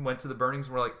there and went to the burnings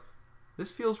and were like,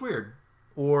 this feels weird.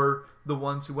 Or the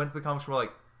ones who went to the comics were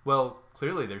like, well,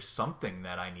 clearly there's something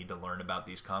that I need to learn about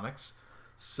these comics.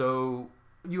 So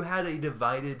you had a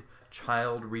divided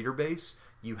child reader base.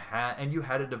 You had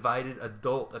a divided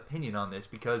adult opinion on this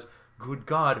because, good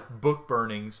God, book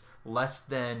burnings less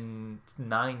than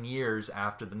 9 years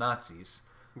after the Nazis.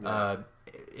 Yeah.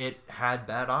 It had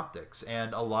bad optics,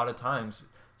 and a lot of times,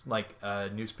 like a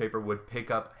newspaper would pick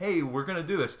up, hey, we're going to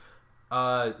do this.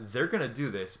 They're going to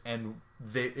do this, and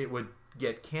it would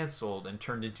get canceled and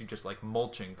turned into just like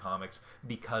mulching comics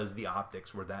because the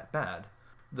optics were that bad.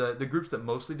 The groups that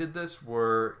mostly did this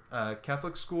were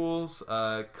Catholic schools,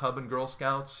 Cub and Girl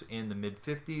Scouts in the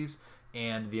mid-50s,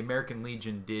 and the American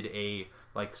Legion did a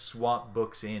like swap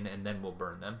books in and then we'll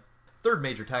burn them. Third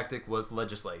major tactic was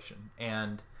legislation,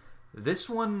 and this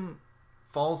one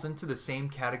falls into the same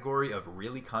category of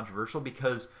really controversial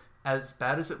because as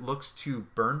bad as it looks to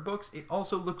burn books, it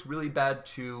also looks really bad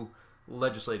to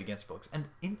legislate against books. And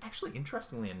actually,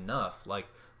 interestingly enough, like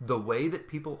the way that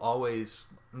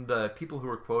the people who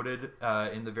are quoted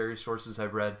in the various sources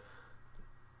I've read,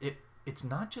 it's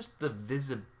not just the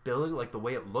visibility, like the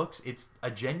way it looks, it's a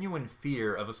genuine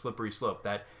fear of a slippery slope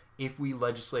that if we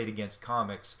legislate against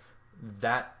comics,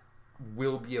 that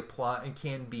will be applied and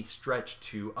can be stretched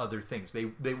to other things.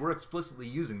 They were explicitly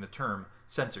using the term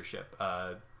censorship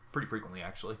pretty frequently,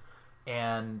 actually.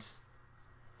 And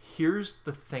here's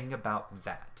the thing about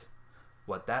that.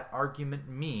 What that argument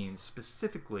means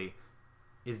specifically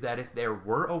is that if there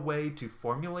were a way to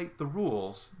formulate the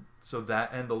rules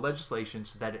and the legislation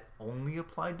so that it only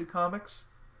applied to comics,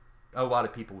 a lot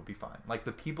of people would be fine. Like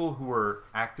the people who were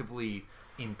actively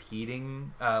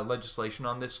impeding legislation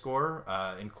on this score,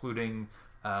 including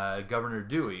Governor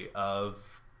Dewey of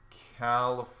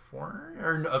California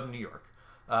or of New York,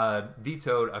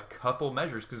 vetoed a couple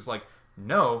measures because like,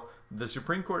 no, the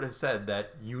Supreme Court has said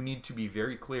that you need to be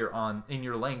very clear in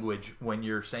your language when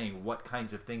you're saying what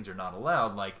kinds of things are not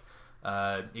allowed. Like,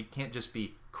 it can't just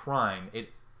be crime.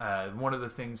 One of the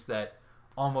things that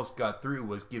almost got through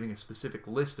was giving a specific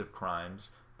list of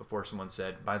crimes before someone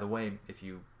said, by the way, if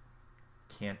you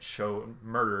can't show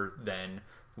murder, then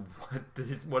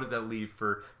what does that leave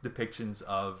for depictions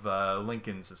of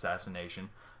Lincoln's assassination?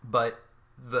 But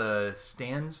the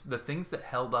things that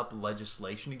held up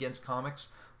legislation against comics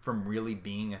from really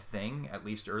being a thing, at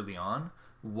least early on,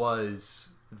 was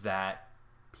that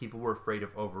people were afraid of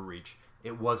overreach.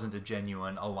 It wasn't a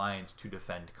genuine alliance to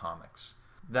defend comics.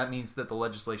 That means that the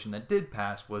legislation that did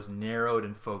pass was narrowed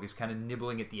and focused, kind of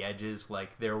nibbling at the edges.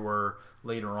 Like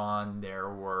later on there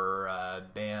were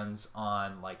bans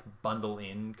on like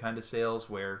bundle-in kind of sales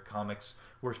where comics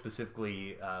were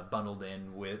specifically bundled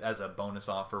in as a bonus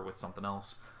offer with something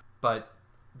else. But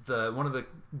one of the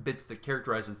bits that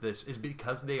characterizes this is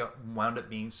because they wound up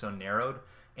being so narrowed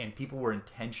and people were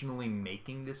intentionally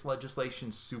making this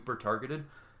legislation super targeted,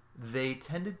 they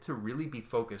tended to really be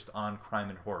focused on crime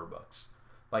and horror books.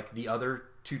 Like the other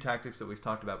two tactics that we've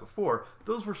talked about before,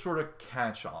 those were sort of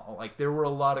catch-all. Like there were a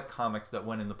lot of comics that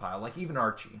went in the pile. Like even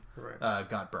Archie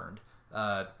got burned.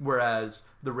 Whereas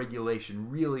the regulation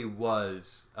really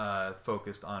was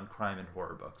focused on crime and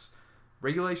horror books.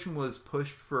 Regulation was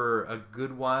pushed for a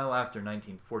good while after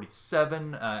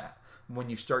 1947. When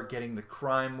you start getting the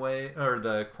crime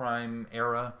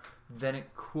era, then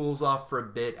it cools off for a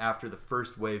bit after the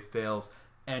first wave fails.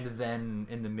 And then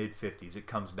in the mid-50s, it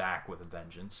comes back with a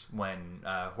vengeance when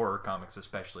horror comics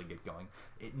especially get going.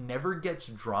 It never gets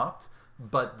dropped,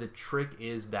 but the trick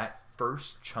is that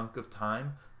first chunk of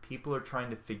time, people are trying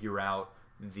to figure out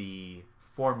the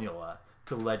formula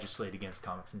to legislate against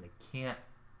comics, and they can't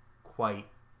quite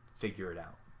figure it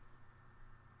out.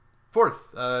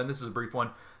 Fourth, and this is a brief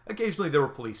one, occasionally there were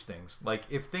police stings. Like,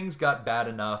 if things got bad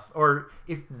enough, or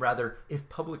if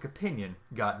public opinion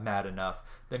got mad enough,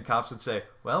 then cops would say,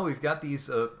 well, we've got these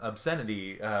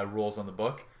obscenity rules on the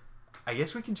book. I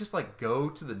guess we can just, like, go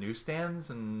to the newsstands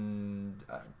and,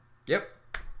 yep,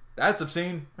 that's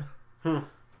obscene.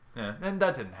 Yeah, and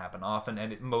that didn't happen often,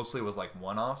 and it mostly was, like,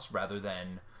 one-offs rather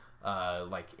than,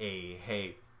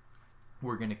 hey,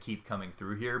 we're going to keep coming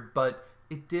through here. But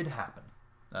it did happen.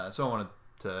 So I wanted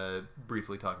to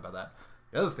briefly talk about that.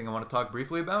 The other thing I want to talk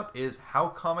briefly about is how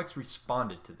comics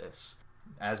responded to this.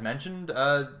 as mentioned,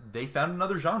 they found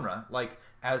another genre. Like,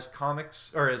 as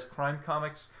comics, or as crime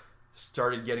comics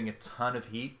started getting a ton of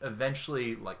heat,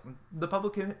 eventually, like, the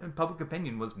public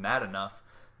opinion was mad enough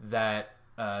that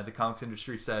the comics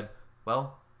industry said,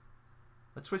 well,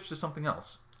 let's switch to something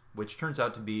else, which turns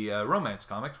out to be romance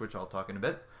comics, which I'll talk in a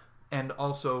bit. And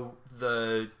also,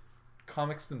 the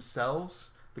comics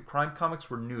themselves, the crime comics,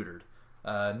 were neutered.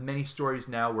 Many stories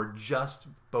now were just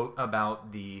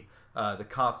about the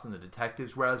cops and the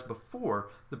detectives, whereas before,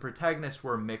 the protagonists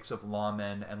were a mix of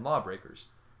lawmen and lawbreakers.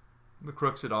 The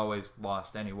crooks had always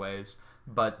lost anyways,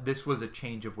 but this was a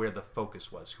change of where the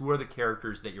focus was. Who are the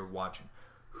characters that you're watching?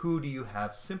 Who do you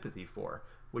have sympathy for?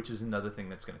 Which is another thing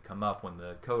that's going to come up when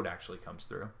the code actually comes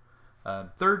through.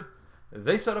 Third,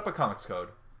 they set up a comics code.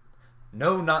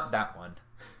 No, not that one.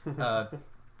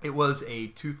 It was a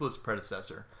toothless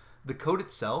predecessor. The code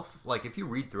itself, like, if you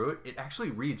read through it, it actually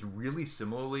reads really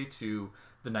similarly to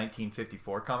the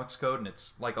 1954 comics code, and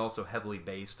it's, like, also heavily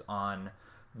based on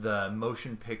the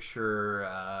motion picture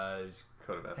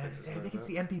code of ethics. I think it's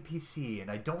the MPPC,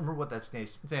 and I don't remember what that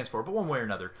stands for, but one way or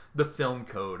another, the film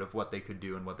code of what they could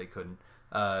do and what they couldn't,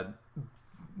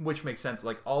 which makes sense.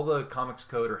 Like, all the comics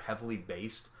code are heavily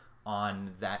based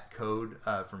on that code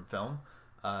from film,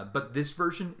 but this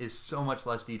version is so much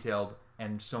less detailed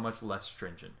and so much less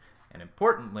stringent. And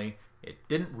importantly, it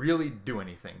didn't really do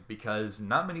anything because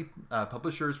not many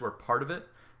publishers were part of it,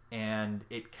 and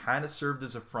it kind of served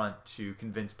as a front to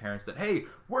convince parents that, hey,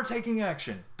 we're taking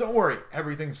action. Don't worry,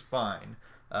 everything's fine,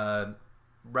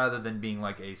 rather than being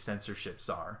like a censorship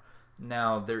czar.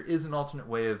 Now, there is an alternate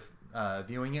way of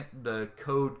viewing it. The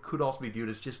code could also be viewed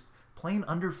as just plain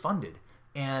underfunded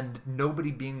and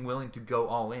nobody being willing to go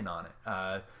all in on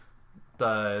it.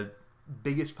 The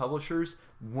biggest publishers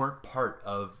weren't part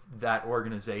of that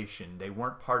organization. They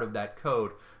weren't part of that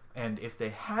code. And if they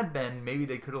had been, maybe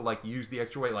they could have like used the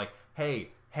extra weight, like, hey,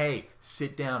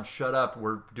 sit down, shut up.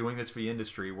 We're doing this for the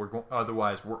industry.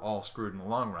 Otherwise, we're all screwed in the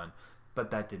long run.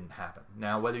 But that didn't happen.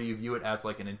 Now, whether you view it as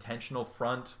like an intentional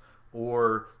front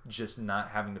or just not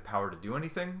having the power to do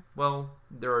anything, well,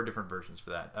 there are different versions for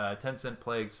that. 10 Cent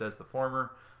Plague says the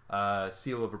former.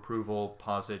 Seal of Approval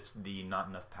posits the not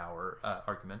enough power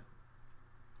argument.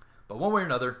 But one way or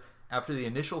another, after the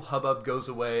initial hubbub goes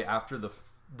away, after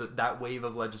that wave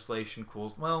of legislation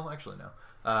cools, well, actually no.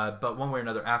 But one way or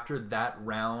another, after that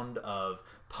round of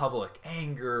public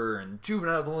anger and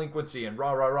juvenile delinquency and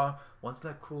rah, once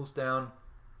that cools down,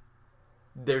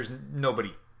 there's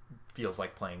nobody feels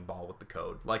like playing ball with the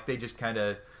code. Like, they just kind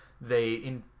of,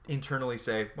 internally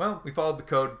say, well, we followed the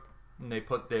code, and they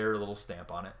put their little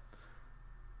stamp on it.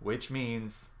 Which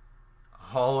means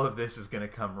all of this is going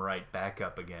to come right back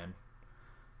up again.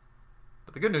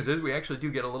 But the good news is we actually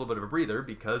do get a little bit of a breather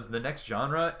because the next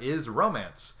genre is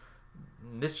romance.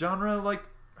 This genre, like,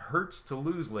 hurts to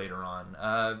lose later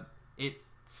on. It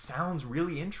sounds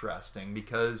really interesting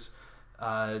because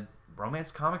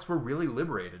romance comics were really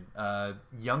liberated.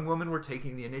 Young women were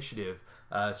taking the initiative.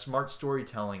 Smart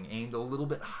storytelling aimed a little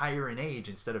bit higher in age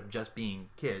instead of just being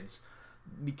kids.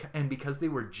 And because they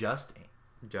were just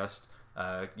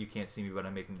you can't see me but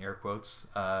I'm making air quotes,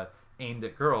 aimed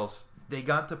at girls, they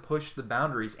got to push the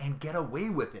boundaries and get away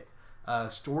with it.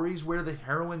 Stories where the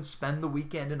heroines spend the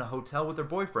weekend in a hotel with their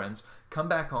boyfriends, come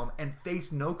back home, and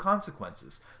face no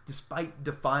consequences, despite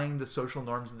defying the social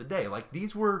norms of the day. Like,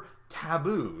 these were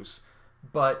taboos,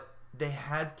 but they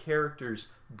had characters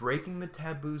breaking the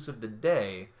taboos of the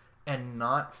day and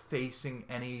not facing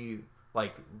any,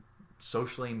 like,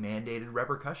 socially mandated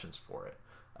repercussions for it.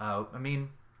 I mean,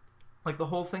 like, the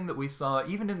whole thing that we saw,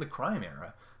 even in the crime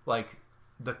era, like,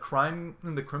 the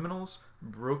criminals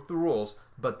broke the rules,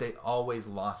 but they always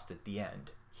lost at the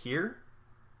end. Here,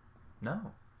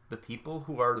 no. The people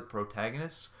who are the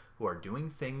protagonists, who are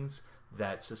doing things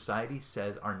that society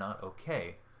says are not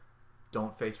okay,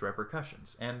 don't face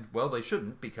repercussions. And, well, they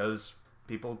shouldn't, because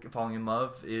people falling in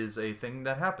love is a thing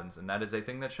that happens, and that is a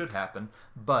thing that should happen,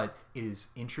 but it is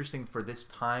interesting for this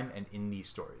time and in these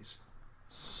stories.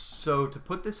 So, to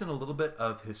put this in a little bit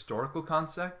of historical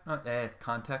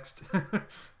context,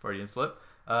 Freudian slip,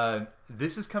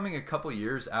 this is coming a couple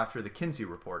years after the Kinsey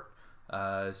Report.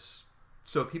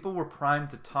 So people were primed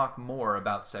to talk more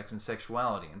about sex and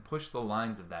sexuality and push the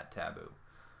lines of that taboo.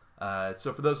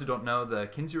 So for those who don't know, the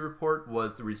Kinsey Report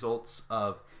was the results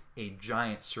of a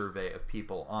giant survey of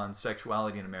people on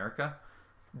sexuality in America.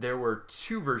 There were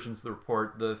two versions of the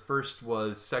report. The first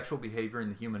was sexual behavior in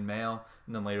the human male,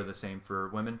 and then later the same for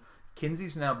women.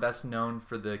 Kinsey's now best known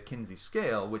for the Kinsey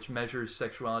Scale, which measures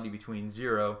sexuality between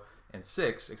 0 and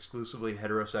 6, exclusively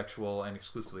heterosexual and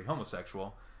exclusively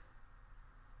homosexual.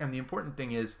 And the important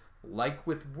thing is, like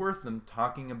with Wertham,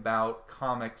 talking about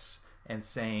comics and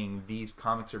saying these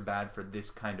comics are bad for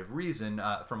this kind of reason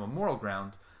from a moral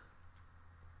ground.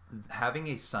 Having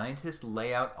a scientist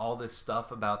lay out all this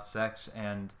stuff about sex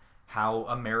and how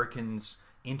Americans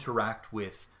interact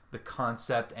with the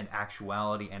concept and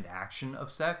actuality and action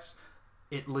of sex,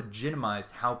 it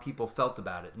legitimized how people felt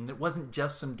about it. And it wasn't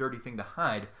just some dirty thing to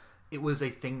hide. It was a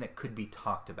thing that could be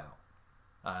talked about.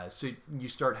 So you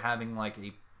start having like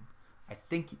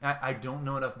I don't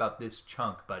know enough about this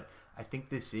chunk, but I think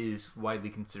this is widely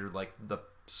considered like the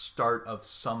start of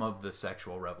some of the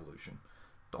sexual revolution.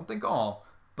 Don't think all,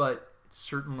 but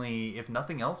certainly, if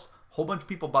nothing else, a whole bunch of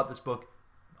people bought this book,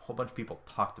 a whole bunch of people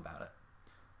talked about it.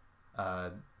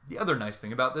 The other nice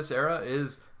thing about this era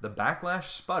is the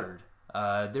backlash sputtered.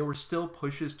 There were still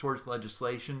pushes towards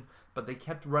legislation, but they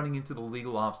kept running into the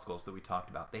legal obstacles that we talked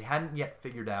about. They hadn't yet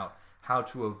figured out how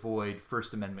to avoid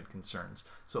First Amendment concerns.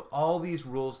 So all these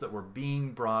rules that were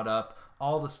being brought up,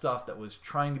 all the stuff that was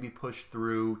trying to be pushed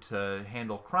through to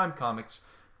handle crime comics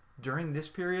during this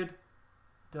period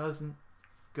doesn't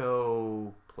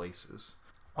go places.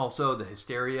 Also, the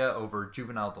hysteria over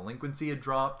juvenile delinquency had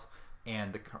dropped,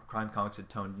 and the crime comics had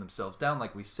toned themselves down,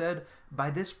 like we said. By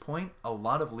this point, a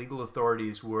lot of legal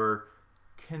authorities were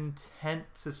content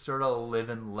to sort of live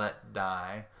and let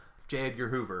die. J. Edgar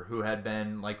Hoover, who had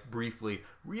been, like, briefly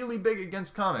really big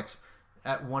against comics,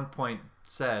 at one point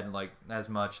said, like, as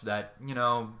much that, you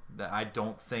know, that I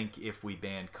don't think if we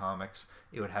banned comics,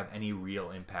 it would have any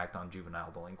real impact on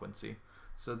juvenile delinquency.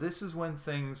 So this is when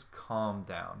things calm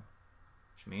down,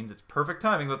 which means it's perfect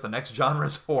timing that the next genre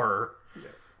is horror.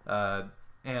 Yeah.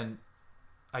 And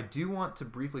I do want to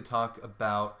briefly talk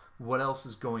about what else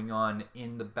is going on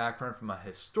in the background from a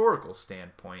historical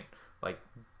standpoint, like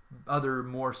other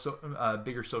more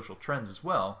bigger social trends as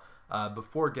well,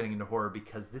 before getting into horror,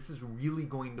 because this is really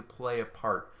going to play a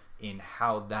part in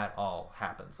how that all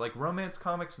happens. Like romance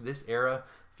comics, this era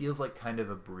feels like kind of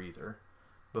a breather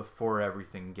before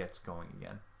everything gets going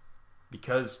again,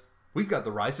 because we've got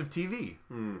the rise of TV.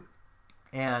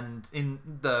 And in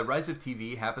the rise of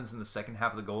TV happens in the second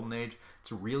half of the Golden Age.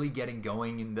 It's really getting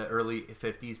going in the early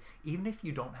 50s. Even if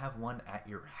you don't have one at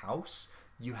your house,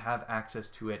 you have access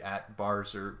to it at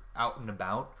bars or out and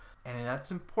about. And that's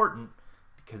important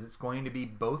because it's going to be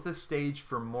both a stage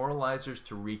for moralizers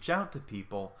to reach out to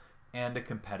people and a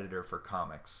competitor for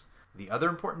comics. The other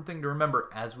important thing to remember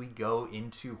as we go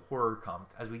into horror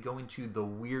comics, as we go into the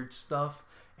weird stuff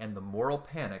and the moral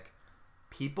panic,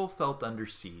 people felt under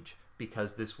siege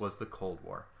because this was the Cold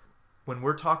War. When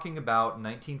we're talking about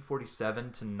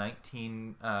 1947 to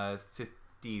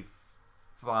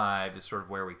 1955 is sort of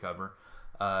where we cover,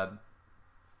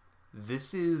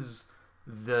 this is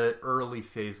the early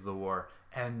phase of the war,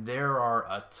 and there are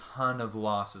a ton of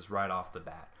losses right off the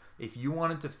bat. If you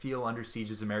wanted to feel under siege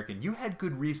as American, you had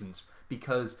good reasons,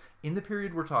 because in the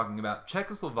period we're talking about,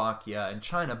 Czechoslovakia and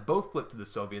China both flipped to the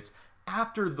Soviets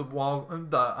after the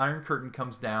Iron Curtain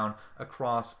comes down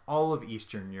across all of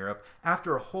Eastern Europe,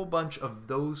 after a whole bunch of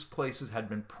those places had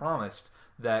been promised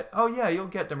that, oh yeah, you'll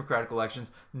get democratic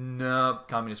elections. No,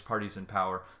 Communist Party's in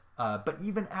power. But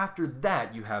even after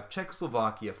that, you have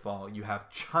Czechoslovakia fall, you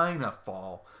have China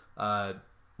fall.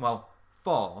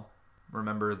 Fall.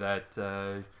 Remember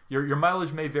that your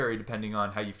mileage may vary depending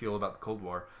on how you feel about the Cold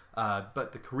War.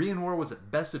 But the Korean War was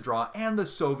at best a draw, and the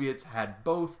Soviets had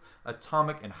both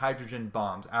atomic and hydrogen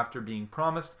bombs after being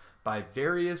promised by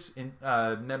various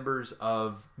members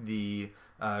of the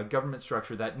government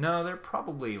structure that, no, they're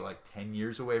probably like 10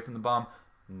 years away from the bomb.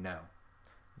 No.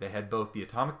 They had both the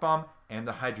atomic bomb and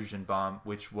the hydrogen bomb,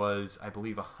 which was, I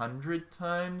believe, 100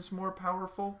 times more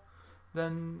powerful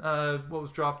than what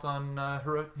was dropped on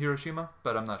Hiroshima,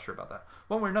 but I'm not sure about that.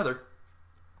 One way or another,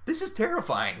 this is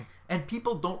terrifying, and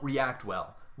people don't react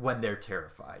well when they're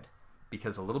terrified,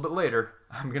 because a little bit later,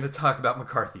 I'm going to talk about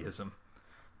McCarthyism.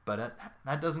 But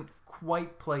that doesn't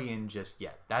quite play in just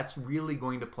yet. That's really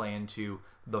going to play into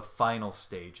the final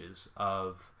stages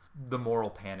of the moral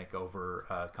panic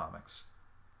over comics.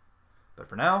 But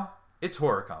for now, it's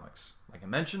horror comics. Like I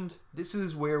mentioned, this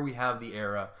is where we have the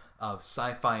era of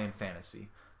sci-fi and fantasy.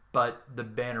 But the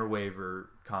banner waver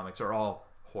comics are all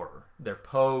horror. They're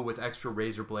Poe with extra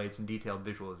razor blades and detailed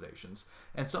visualizations.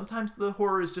 And sometimes the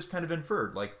horror is just kind of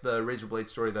inferred, like the razor blade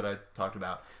story that I talked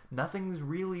about. Nothing's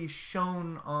really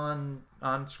shown on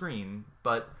screen,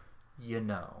 but you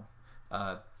know.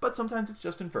 But sometimes it's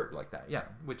just inferred like that, yeah,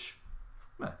 which...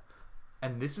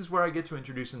 And this is where I get to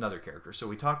introduce another character. So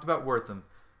we talked about Wertham.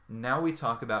 Now we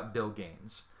talk about Bill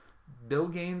Gaines. Bill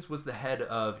Gaines was the head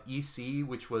of EC,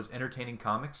 which was Entertaining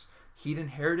Comics. He'd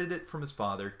inherited it from his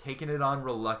father, taken it on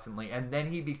reluctantly, and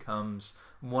then he becomes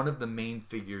one of the main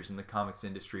figures in the comics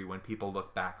industry when people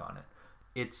look back on it.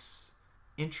 It's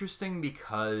interesting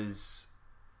because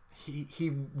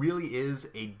he really is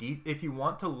if you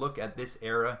want to look at this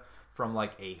era from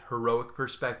like a heroic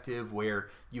perspective where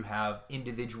you have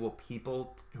individual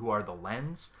people who are the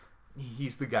lens,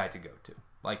 he's the guy to go to.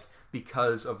 Like,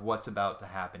 because of what's about to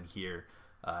happen here,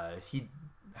 he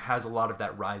has a lot of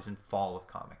that rise and fall of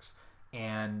comics.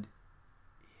 And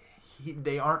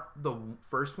they aren't the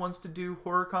first ones to do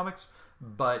horror comics,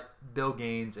 but Bill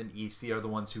Gaines and EC are the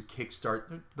ones who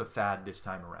kickstart the fad this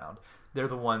time around. They're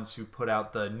the ones who put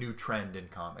out the new trend in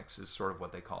comics, is sort of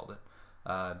what they called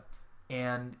it.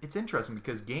 And it's interesting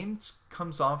because Gaines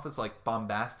comes off as like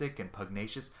bombastic and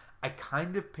pugnacious. I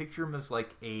kind of picture him as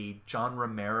like a John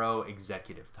Romero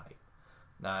executive type.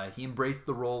 He embraced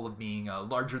the role of being a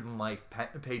larger-than-life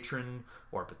patron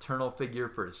or paternal figure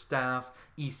for his staff.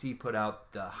 EC put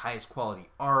out the highest quality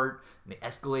art, and they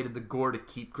escalated the gore to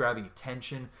keep grabbing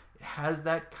attention. It has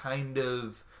that kind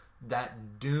of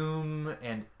that Doom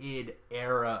and id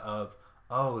era of,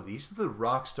 oh, these are the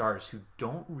rock stars who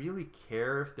don't really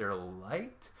care if they're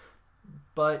liked,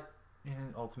 but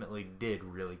ultimately did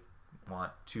really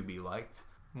want to be liked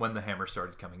when the hammer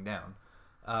started coming down.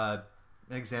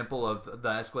 An example of the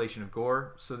escalation of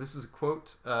gore. So this is a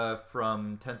quote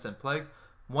from 10 Cent Plague.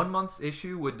 1 month's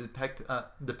issue would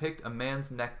depict a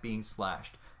man's neck being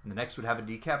slashed, and the next would have a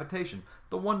decapitation.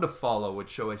 The one to follow would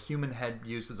show a human head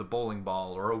used as a bowling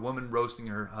ball, or a woman roasting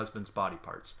her husband's body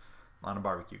parts on a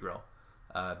barbecue grill.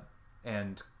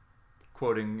 And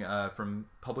quoting from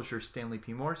publisher Stanley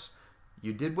P. Morse,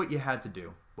 "You did what you had to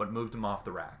do, what moved him off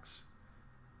the racks."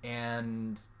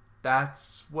 And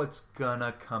that's what's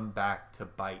gonna come back to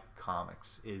bite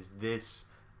comics, is this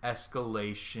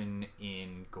escalation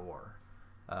in gore.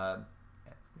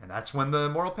 And that's when the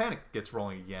moral panic gets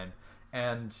rolling again.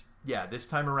 And yeah, this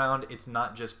time around, it's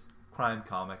not just crime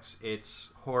comics, it's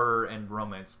horror and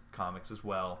romance comics as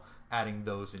well, adding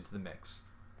those into the mix.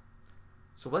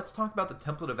 So let's talk about the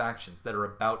template of actions that are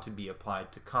about to be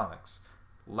applied to comics.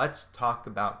 Let's talk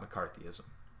about McCarthyism.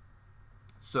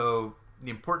 So the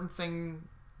important thing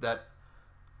that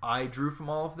I drew from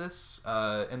all of this,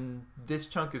 and this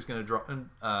chunk is going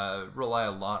to rely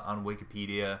a lot on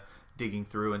Wikipedia, digging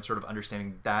through and sort of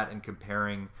understanding that and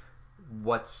comparing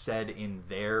what's said in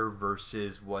there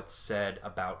versus what's said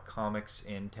about comics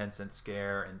in 10 Cent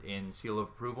Scare and in Seal of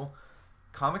Approval.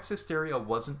 Comics hysteria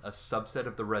wasn't a subset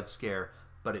of the Red Scare,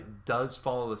 but it does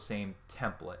follow the same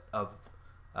template of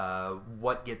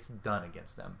what gets done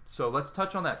against them. So let's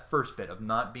touch on that first bit of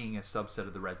not being a subset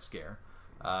of the Red Scare.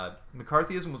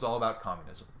 McCarthyism was all about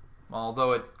communism,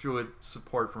 although it drew its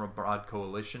support from a broad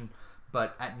coalition,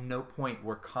 but at no point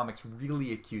were comics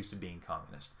really accused of being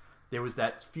communist. There was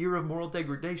that fear of moral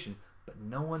degradation, but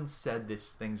no one said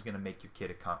this thing's going to make your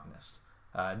kid a communist.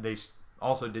 They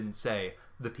also didn't say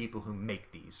the people who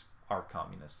make these are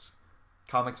communists.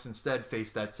 Comics instead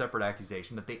face that separate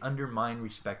accusation that they undermine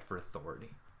respect for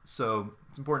authority. So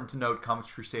it's important to note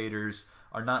Comics Crusaders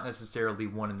are not necessarily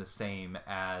one and the same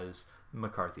as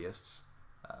McCarthyists.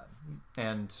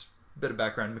 And a bit of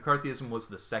background, McCarthyism was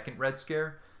the second Red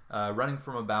Scare, running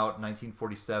from about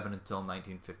 1947 until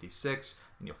 1956,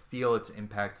 and you'll feel its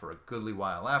impact for a goodly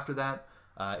while after that.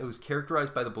 It was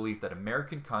characterized by the belief that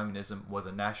American communism was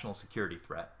a national security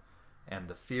threat, and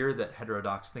the fear that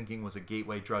heterodox thinking was a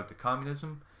gateway drug to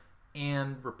communism,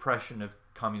 and repression of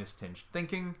communist-tinged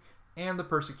thinking, and the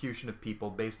persecution of people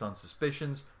based on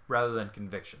suspicions rather than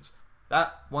convictions.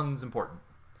 That one's important.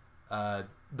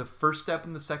 The first step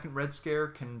in the second Red Scare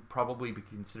can probably be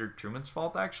considered Truman's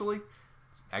fault, actually.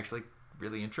 It's actually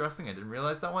really interesting. I didn't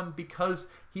realize that one, because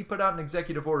he put out an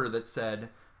executive order that said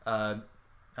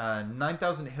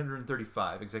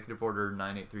 9,835, Executive Order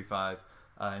 9835,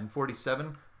 and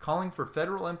 47, calling for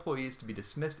federal employees to be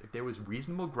dismissed if there was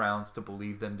reasonable grounds to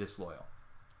believe them disloyal.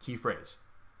 Key phrase.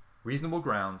 Reasonable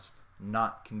grounds,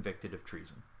 not convicted of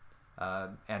treason.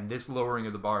 And this lowering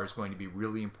of the bar is going to be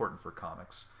really important for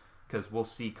comics, because we'll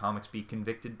see comics be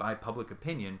convicted by public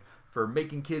opinion for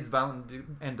making kids violent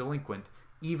and delinquent,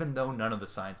 even though none of the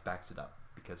science backs it up,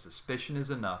 because suspicion is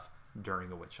enough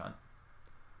during a witch hunt.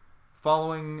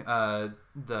 Following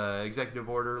the executive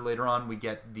order, later on we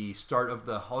get the start of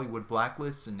the Hollywood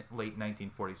blacklists in late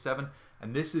 1947,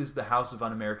 and this is the House of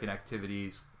Un-American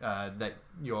Activities that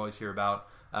you always hear about.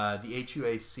 The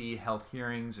HUAC held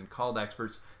hearings and called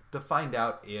experts to find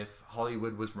out if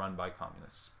Hollywood was run by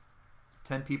communists.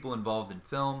 10 people involved in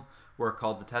film were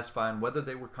called to testify on whether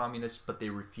they were communists, but they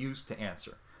refused to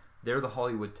answer. They're the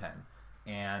Hollywood 10,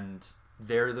 and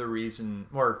they're the reason,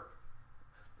 or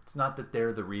It's not that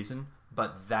they're the reason,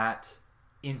 but that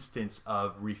instance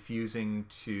of refusing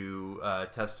to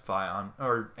testify on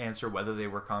or answer whether they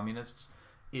were communists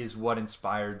is what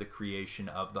inspired the creation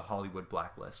of the Hollywood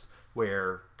blacklist,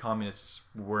 where communists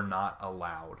were not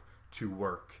allowed to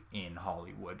work in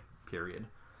Hollywood, period.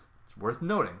 It's worth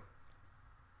noting,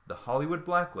 the Hollywood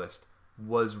blacklist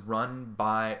was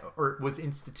was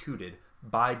instituted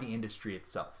by the industry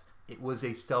itself. It was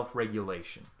a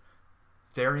self-regulation.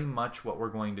 Very much what we're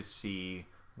going to see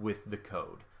with the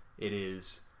code. It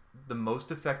is the most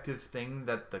effective thing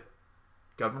that the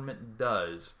government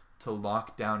does to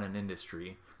lock down an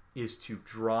industry is to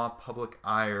draw public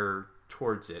ire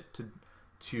towards it,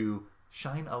 to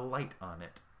shine a light on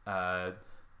it,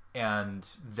 and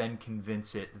then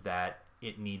convince it that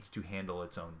it needs to handle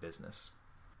its own business.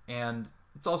 And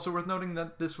it's also worth noting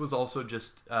that this was also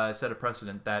just set a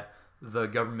precedent that the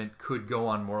government could go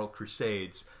on moral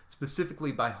crusades,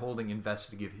 specifically by holding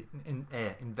investigative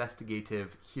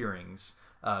hearings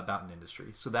about an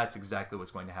industry. So that's exactly what's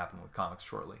going to happen with comics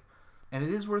shortly. And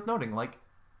it is worth noting, like,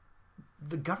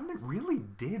 the government really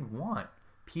did want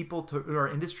people or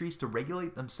industries to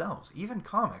regulate themselves, even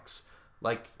comics.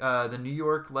 Like, the New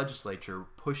York legislature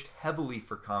pushed heavily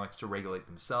for comics to regulate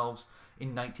themselves. In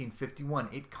 1951,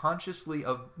 it consciously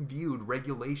viewed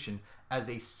regulation as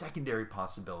a secondary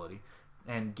possibility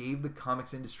and gave the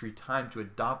comics industry time to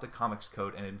adopt a comics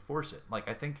code and enforce it. Like,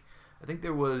 I think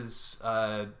there was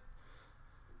a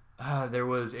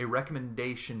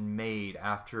recommendation made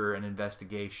after an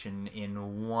investigation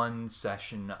in one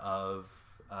session of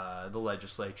the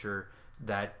legislature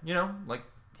that, like,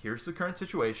 here's the current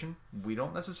situation. We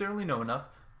don't necessarily know enough,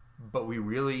 but we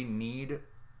really need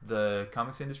the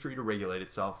comics industry to regulate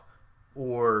itself,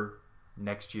 or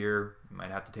next year we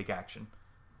might have to take action.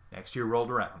 Next year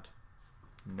rolled around.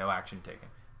 No action taken.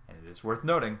 And it is worth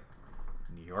noting,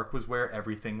 New York was where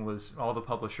all the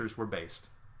publishers were based,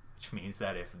 which means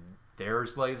that if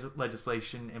there's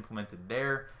legislation implemented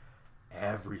there,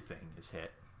 everything is hit.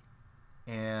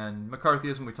 And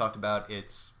McCarthyism, we talked about,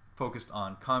 it's focused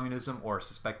on communism or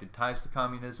suspected ties to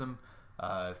communism,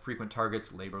 frequent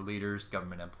targets, labor leaders,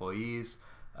 government employees.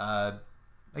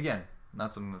 Again,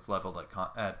 not something that's leveled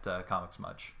at comics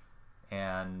much.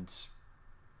 And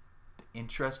the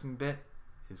interesting bit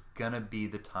is going to be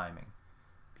the timing,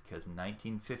 because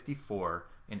 1954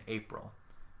 in April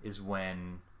is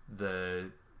when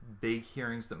the big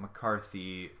hearings that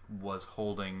McCarthy was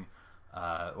holding,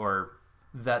 or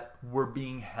that were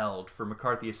being held for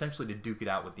McCarthy essentially to duke it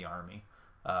out with the army,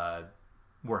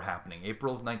 were happening.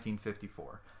 April of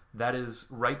 1954. That is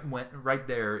right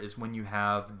there is when you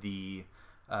have the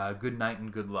good night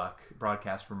and good luck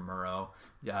broadcast from Murrow.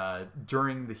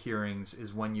 During the hearings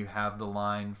is when you have the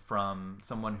line from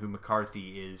someone who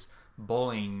McCarthy is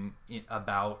bullying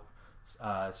about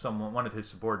one of his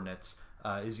subordinates,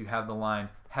 is you have the line,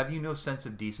 "Have you no sense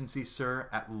of decency, sir,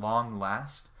 at long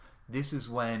last?" This is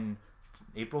when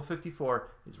April 54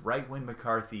 is right when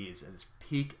McCarthy is at his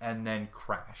peak and then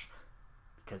crash,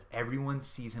 because everyone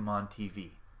sees him on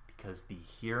TV, because the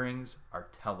hearings are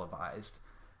televised,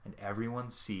 and everyone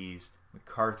sees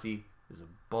McCarthy is a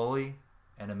bully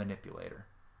and a manipulator.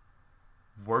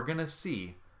 We're going to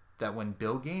see that when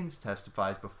Bill Gaines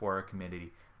testifies before a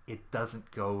committee, it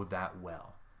doesn't go that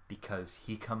well, because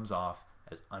he comes off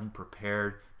as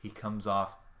unprepared, he comes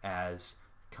off as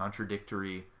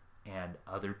contradictory, and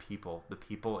other people, the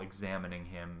people examining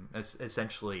him,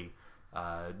 essentially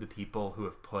the people who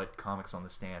have put comics on the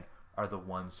stand, are the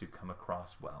ones who come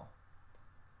across well.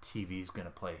 TV is going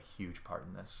to play a huge part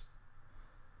in this.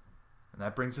 And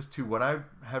that brings us to what I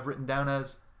have written down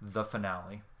as the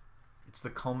finale. It's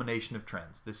the culmination of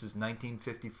trends. This is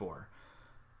 1954.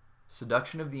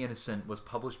 Seduction of the Innocent was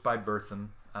published by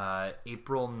Bertham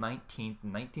April 19th,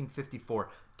 1954,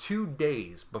 2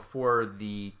 days before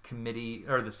the committee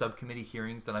or the subcommittee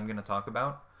hearings that I'm going to talk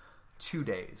about. 2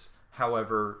 days.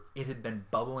 However, it had been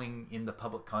bubbling in the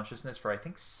public consciousness for, I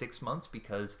think, 6 months,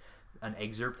 because an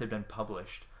excerpt had been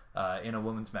published in a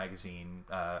women's magazine,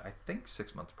 I think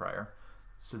 6 months prior.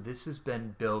 So this has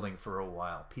been building for a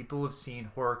while. People have seen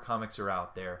horror comics are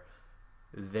out there.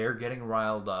 They're getting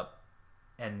riled up,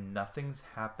 and nothing's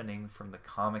happening from the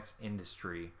comics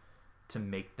industry to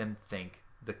make them think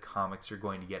the comics are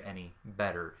going to get any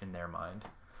better in their mind.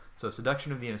 So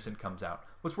Seduction of the Innocent comes out.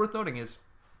 What's worth noting is,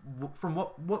 from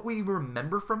what we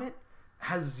remember from it,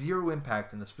 has zero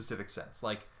impact in the specific sense.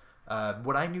 Like,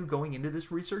 what I knew going into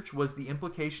this research was the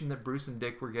implication that Bruce and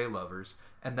Dick were gay lovers,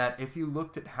 and that if you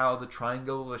looked at how the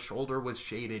triangle of the shoulder was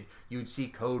shaded, you'd see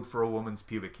code for a woman's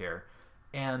pubic hair.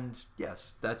 And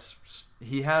yes,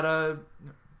 he had a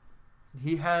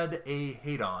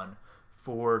hate-on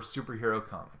for superhero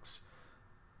comics.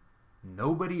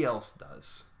 Nobody else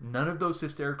does. None of those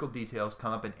hysterical details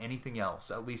come up in anything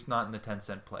else, at least not in the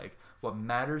 10-Cent Plague. What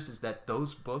matters is that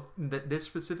this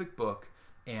specific book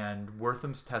and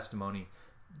Wertham's testimony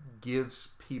gives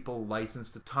people license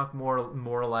to talk more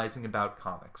moralizing about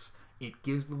comics. It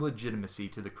gives the legitimacy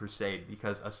to the crusade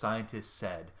because a scientist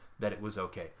said that it was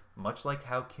okay. Much like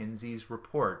how Kinsey's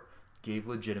report gave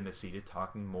legitimacy to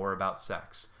talking more about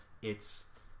sex. It's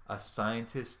a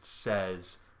scientist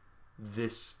says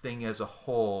this thing as a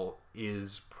whole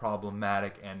is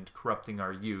problematic and corrupting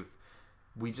our youth.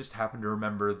 We just happen to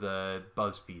remember the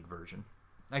BuzzFeed version.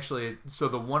 Actually, so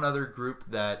the one other group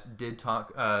that did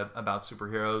talk about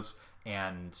superheroes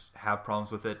and have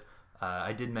problems with it,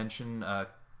 I did mention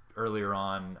earlier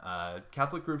on,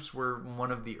 Catholic groups were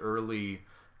one of the early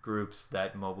groups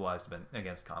that mobilized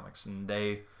against comics, and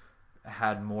they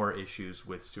had more issues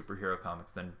with superhero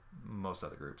comics than most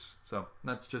other groups. So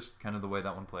that's just kind of the way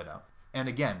that one played out. And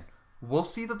again, we'll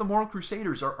see that the Moral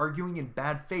Crusaders are arguing in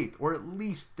bad faith, or at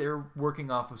least they're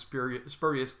working off of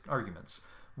spurious arguments.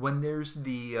 When there's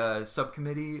the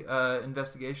subcommittee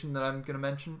investigation that I'm going to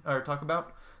mention or talk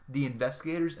about, the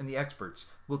investigators and the experts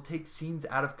will take scenes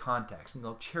out of context and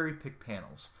they'll cherry pick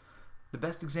panels. The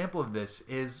best example of this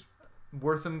is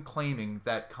Wertham claiming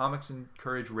that comics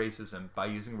encourage racism by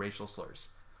using racial slurs.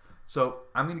 So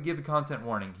I'm going to give a content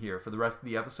warning here for the rest of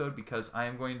the episode because I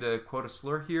am going to quote a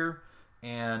slur here,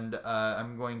 and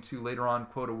I'm going to later on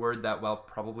quote a word that, while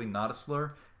probably not a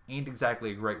slur, ain't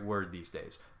exactly a great word these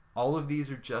days. All of these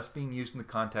are just being used in the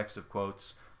context of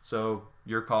quotes, so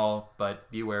your call, but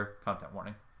be aware, content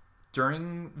warning.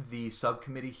 During the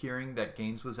subcommittee hearing that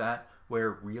Gaines was at,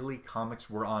 where really comics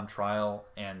were on trial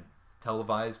and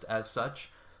televised as such,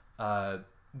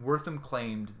 Wertham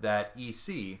claimed that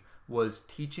EC was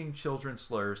teaching children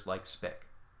slurs like spick.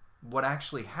 What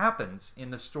actually happens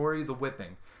in the story The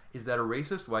Whipping is that a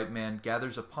racist white man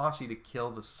gathers a posse to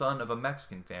kill the son of a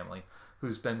Mexican family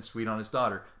who's been sweet on his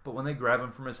daughter, but when they grab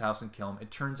him from his house and kill him,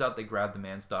 it turns out they grabbed the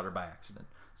man's daughter by accident.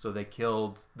 So they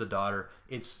killed the daughter.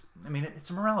 It's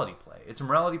a morality play. It's a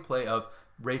morality play of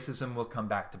racism will come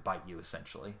back to bite you,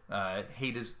 essentially.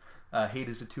 Hate is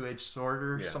a two-edged sword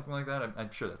or something like that.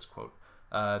 I'm sure that's a quote.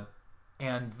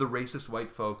 And the racist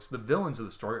white folks, the villains of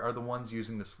the story, are the ones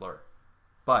using the slur.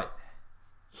 But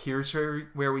here's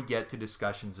where we get to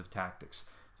discussions of tactics.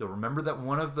 So remember that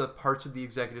one of the parts of the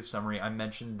executive summary, I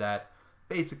mentioned that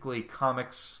basically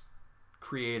comics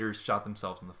creators shot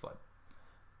themselves in the foot.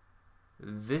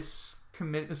 This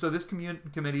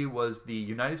committee was the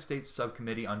United States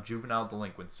Subcommittee on Juvenile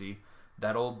Delinquency,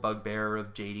 that old bugbear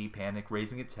of JD Panic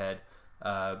raising its head,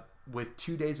 with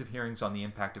 2 days of hearings on the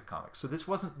impact of comics. So this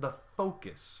wasn't the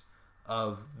focus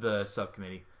of the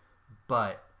subcommittee,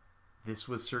 but this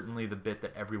was certainly the bit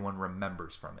that everyone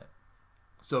remembers from it.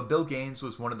 So Bill Gaines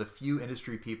was one of the few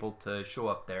industry people to show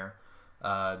up there.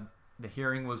 The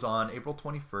hearing was on April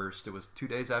 21st. It was 2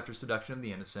 days after Seduction of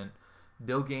the Innocent.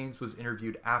 Bill Gaines was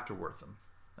interviewed after Wertham.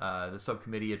 The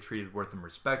subcommittee had treated Wertham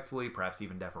respectfully, perhaps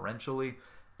even deferentially.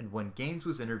 And when Gaines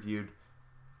was interviewed,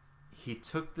 he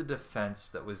took the defense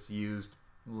that was used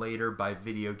later by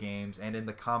video games and in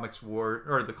the comics war,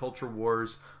 or the culture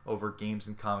wars over games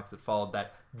and comics that followed,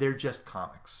 that they're just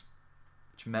comics.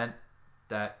 Which meant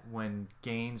that when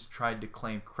Gaines tried to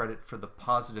claim credit for the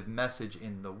positive message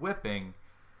in The Whipping,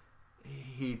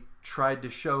 he tried to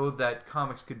show that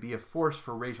comics could be a force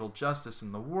for racial justice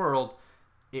in the world.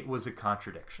 It was a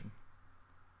contradiction.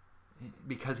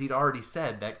 Because he'd already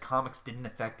said that comics didn't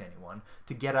affect anyone,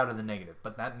 to get out of the negative.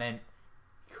 But that meant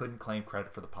he couldn't claim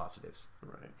credit for the positives.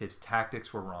 Right. His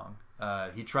tactics were wrong.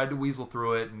 He tried to weasel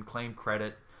through it and claim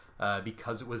credit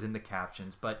because it was in the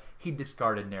captions, but he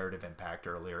discarded narrative impact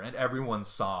earlier, and everyone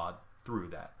saw through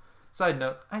that. Side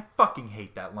note, I fucking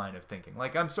hate that line of thinking.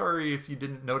 Like, I'm sorry if you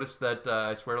didn't notice that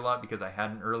I swear a lot because I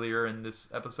hadn't earlier in this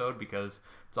episode because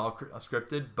it's all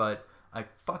scripted, but I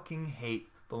fucking hate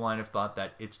the line of thought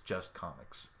that it's just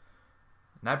comics.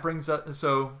 And that brings up,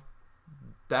 so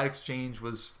that exchange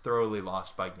was thoroughly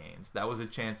lost by Gaines. That was a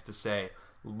chance to say,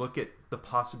 look at the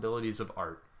possibilities of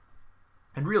art.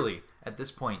 And really, at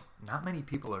this point, not many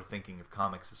people are thinking of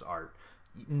comics as art.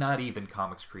 Not even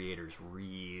comics creators,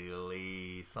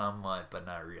 really. Somewhat, but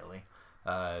not really.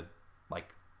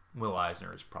 Like, Will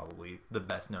Eisner is probably the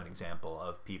best known example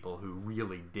of people who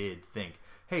really did think,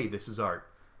 hey, this is art.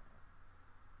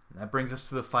 And that brings us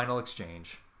to the final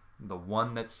exchange, the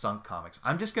one that sunk comics.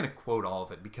 I'm just going to quote all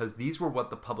of it because these were what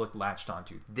the public latched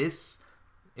onto. This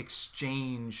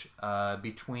exchange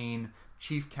between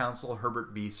Chief Counsel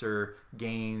Herbert Bieser,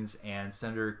 Gaines, and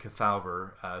Senator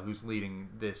Kefauver, who's leading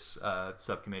this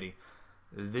subcommittee,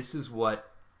 this is what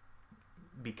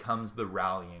becomes the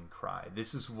rallying cry.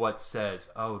 This is what says,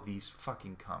 oh, these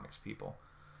fucking comics people.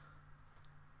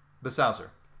 Besauser.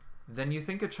 Then you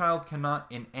think a child cannot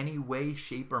in any way,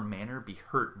 shape, or manner be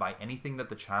hurt by anything that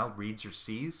the child reads or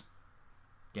sees?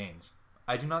 Gaines.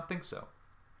 I do not think so.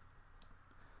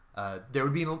 There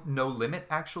would be no limit,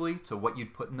 actually, to what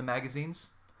you'd put in the magazines.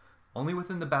 Only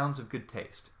within the bounds of good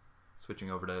taste.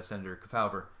 Switching over to Senator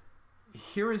Kefauver.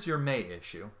 Here is your May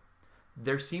issue.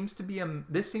 This seems to be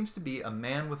a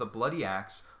man with a bloody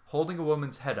axe holding a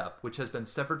woman's head up, which has been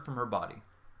severed from her body.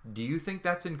 Do you think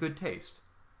that's in good taste?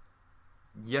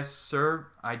 Yes, sir,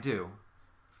 I do.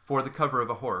 For the cover of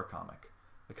a horror comic.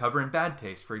 A cover in bad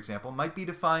taste, for example, might be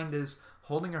defined as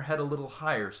holding her head a little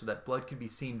higher so that blood could be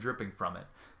seen dripping from it,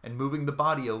 and moving the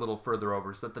body a little further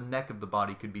over so that the neck of the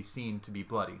body could be seen to be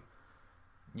bloody.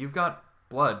 You've got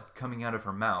blood coming out of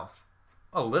her mouth.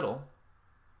 A little.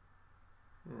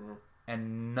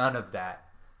 And none of that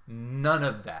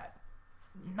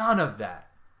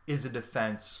is a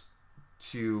defense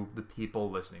to the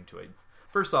people listening to it.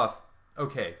 First off,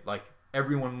 okay, like,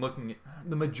 everyone looking at,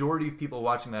 the majority of people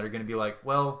watching that are going to be like,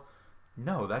 well,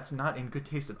 no, that's not in good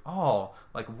taste at all.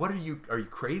 Like, what are you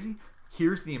crazy?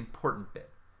 Here's the important bit.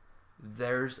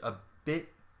 There's a bit,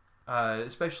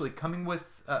 especially coming with,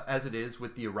 as it is,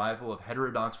 with the arrival of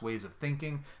heterodox ways of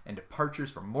thinking and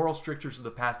departures from moral strictures of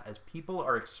the past, as people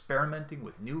are experimenting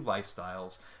with new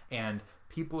lifestyles, and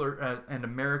people are, and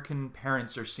American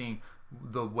parents are seeing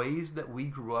the ways that we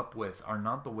grew up with are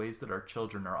not the ways that our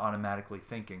children are automatically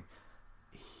thinking.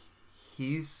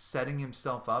 He's setting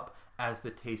himself up as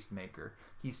the tastemaker.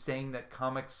 He's saying that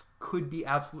comics could be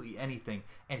absolutely anything,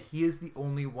 and he is the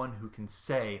only one who can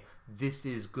say this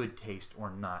is good taste or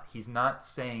not. He's not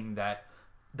saying that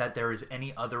there is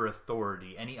any other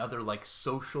authority, any other like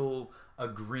social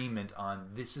agreement on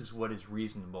this is what is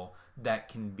reasonable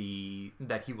that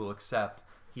he will accept.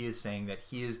 He is saying that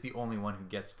he is the only one who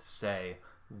gets to say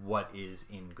what is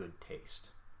in good taste.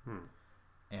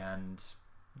 And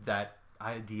that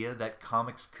idea that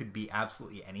comics could be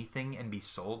absolutely anything and be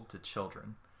sold to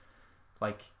children.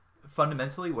 Like,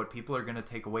 fundamentally, what people are going to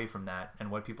take away from that, and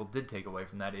what people did take away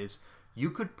from that, is you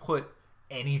could put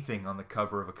anything on the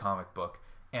cover of a comic book,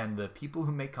 and the people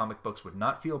who make comic books would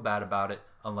not feel bad about it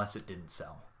unless it didn't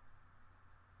sell.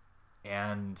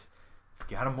 And if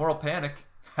you got a moral panic,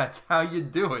 that's how you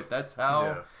do it. That's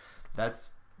how...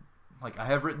 That's... Like, I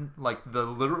have written... Like, the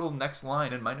literal next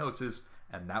line in my notes is,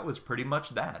 and that was pretty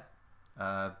much that.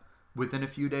 Within a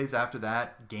few days after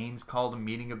that, Gaines called a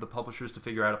meeting of the publishers to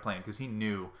figure out a plan, because he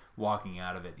knew walking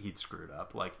out of it he'd screwed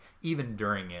up. Like, even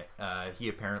during it, he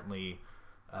apparently...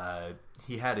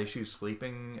 he had issues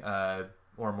sleeping,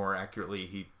 or more accurately,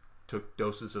 he took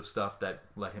doses of stuff that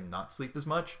let him not sleep as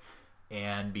much.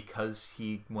 And because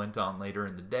he went on later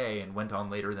in the day, and went on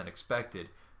later than expected,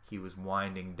 he was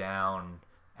winding down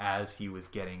as he was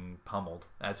getting pummeled,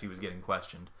 as he was getting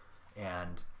questioned.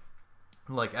 And,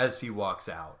 like, as he walks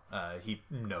out, he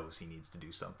knows he needs to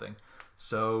do something.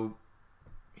 So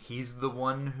he's the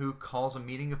one who calls a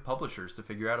meeting of publishers to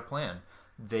figure out a plan.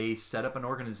 They set up an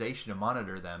organization to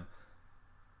monitor them.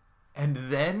 And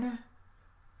then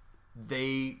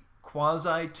they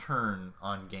quasi-turn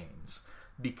on Gaines,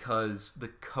 because the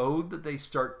code that they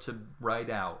start to write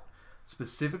out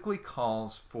specifically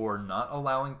calls for not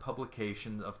allowing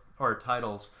publications of or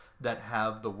titles that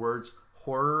have the words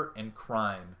horror and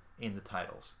crime in the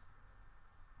titles.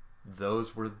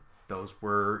 Those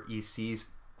were EC's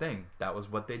thing. That was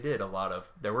what they did. A lot of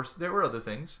there were other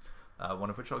things,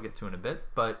 one of which I'll get to in a bit,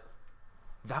 but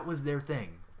that was their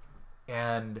thing.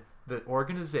 And the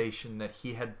organization that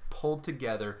he had pulled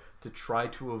together to try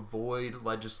to avoid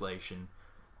legislation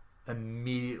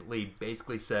immediately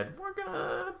basically said, we're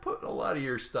gonna put a lot of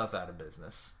your stuff out of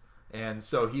business. And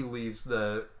so he leaves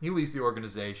the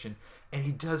organization, and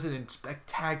he does it in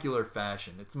spectacular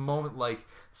fashion. It's a moment like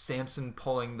Samson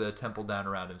pulling the temple down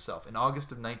around himself. In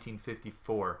August of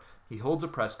 1954, he holds a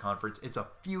press conference. It's a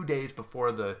few days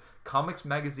before the Comics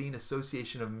Magazine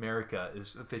Association of America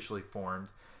is officially formed,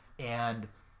 and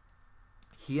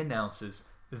he announces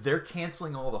they're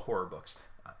canceling all the horror books.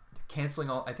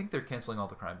 I think they're canceling all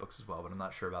the crime books as well, but I'm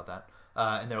not sure about that.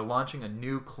 And they're launching a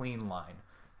new clean line.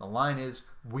 The line is,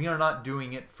 we are not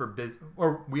doing it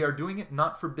we are doing it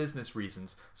not for business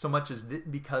reasons, so much as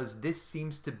because this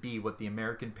seems to be what the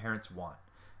American parents want,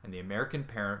 and the American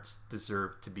parents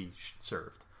deserve to be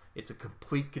served. It's a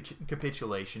complete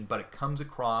capitulation, but it comes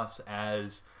across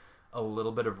as a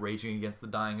little bit of raging against the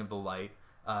dying of the light,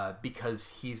 because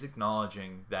he's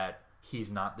acknowledging that he's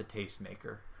not the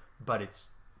tastemaker, but it's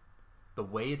the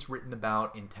way it's written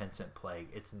about in 10 Cent Plague.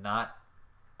 It's not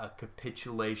a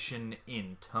capitulation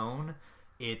in tone.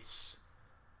 It's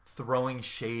throwing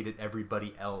shade at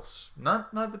everybody else.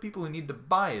 Not the people who need to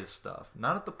buy his stuff,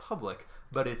 not at the public,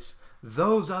 but it's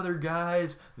those other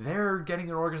guys. They're getting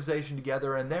an organization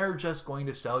together and they're just going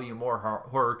to sell you more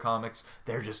horror comics.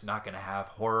 They're just not going to have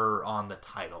horror on the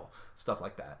title. Stuff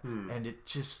like that. And it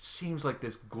just seems like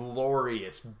this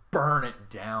glorious burn it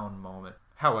down moment.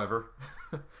 However,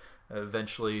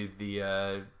 eventually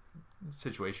the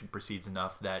situation proceeds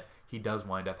enough that he does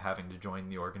wind up having to join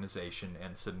the organization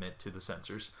and submit to the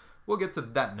censors. We'll get to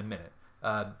that in a minute.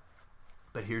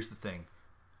 But here's the thing.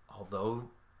 Although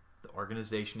the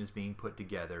organization is being put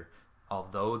together,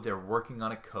 although they're working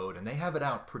on a code, and they have it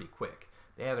out pretty quick.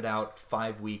 They have it out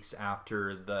 5 weeks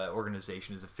after the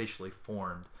organization is officially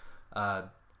formed.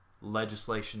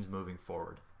 Legislation's moving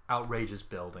forward. Outrage is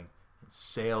building. And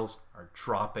sales are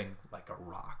dropping like a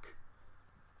rock.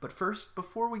 But first,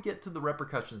 before we get to the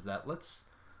repercussions of that, let's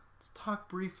talk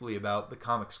briefly about the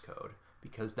Comics Code,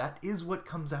 because that is what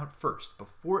comes out first.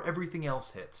 Before everything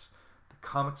else hits, the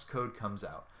Comics Code comes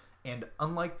out. And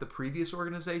unlike the previous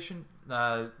organization,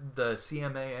 the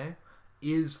CMAA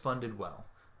is funded well.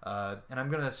 And I'm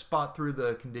going to spot through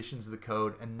the conditions of the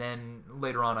code, and then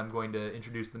later on I'm going to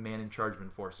introduce the man in charge of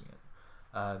enforcing it.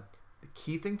 The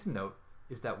key thing to note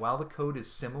is that while the code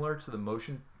is similar to the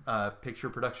motion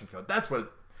picture production code, that's what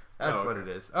it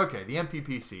is. Okay, the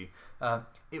MPPC.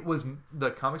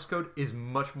 The Comics Code is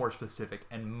much more specific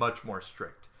and much more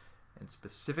strict. And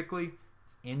specifically,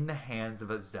 it's in the hands of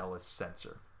a zealous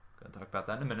censor. I'm going to talk about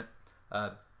that in a minute.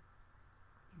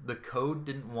 The code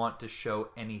didn't want to show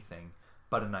anything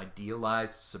but an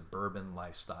idealized suburban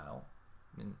lifestyle.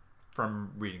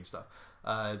 From reading stuff.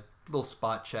 Little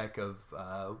spot check of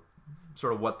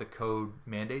sort of what the code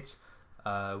mandates.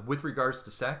 With regards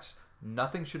to sex,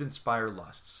 nothing should inspire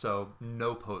lust, so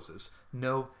no poses.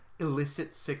 No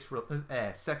illicit sex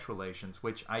relations,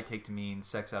 which I take to mean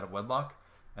sex out of wedlock.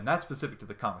 And that's specific to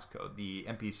the Comics Code. The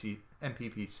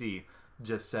MPPC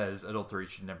just says adultery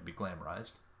should never be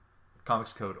glamorized.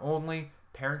 Comics Code only,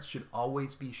 parents should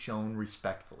always be shown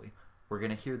respectfully. We're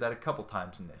going to hear that a couple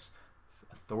times in this.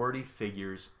 Authority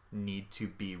figures need to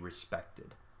be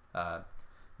respected.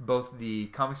 Both the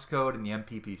Comics Code and the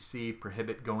MPPC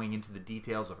prohibit going into the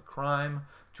details of a crime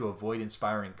to avoid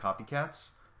inspiring copycats.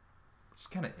 It's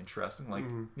kind of interesting. Like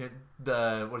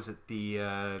the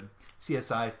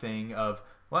CSI thing of,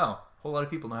 wow, a whole lot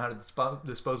of people know how to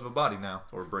dispose of a body now.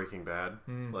 Or Breaking Bad.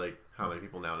 Like how many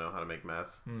people now know how to make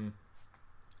meth.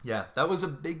 Yeah, that was a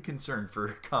big concern for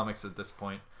comics at this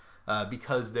point.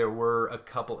 Because there were a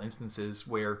couple instances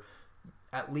where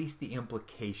at least the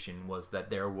implication was that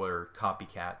there were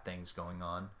copycat things going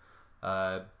on.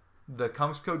 The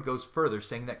Comics Code goes further,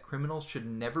 saying that criminals should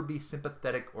never be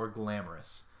sympathetic or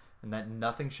glamorous, and that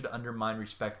nothing should undermine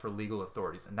respect for legal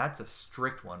authorities. And that's a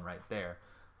strict one right there.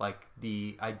 Like,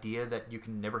 the idea that you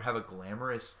can never have a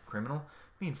glamorous criminal.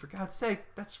 I mean, for God's sake,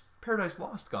 that's Paradise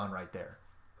Lost gone right there.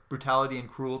 Brutality and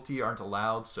cruelty aren't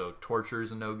allowed, so torture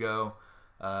is a no-go.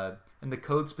 And the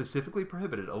code specifically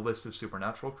prohibited a list of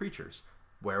supernatural creatures.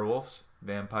 Werewolves,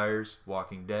 vampires,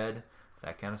 Walking Dead,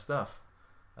 that kind of stuff.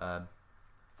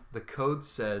 The code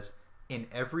says, in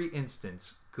every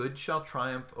instance, good shall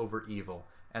triumph over evil,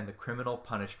 and the criminal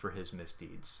punished for his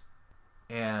misdeeds.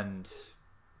 And,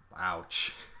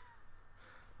 ouch.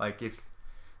 Like, if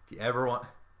you ever want...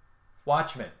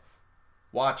 Watchmen.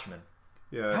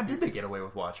 Yeah. How did they get away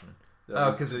with Watchmen?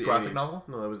 Because it's a graphic novel?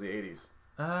 No, that was the 80s.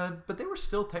 But they were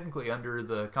still technically under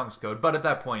the Comics Code. But at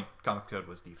that point, Comics Code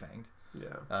was defanged.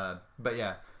 Yeah. But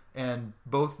yeah. And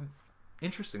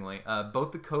interestingly,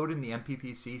 both the code and the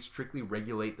MPPC strictly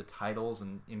regulate the titles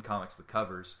and in comics the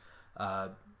covers.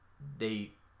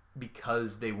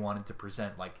 Because they wanted to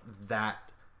present like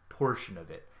that portion of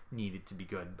it needed to be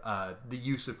good. The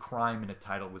use of crime in a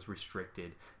title was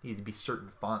restricted. It needed to be certain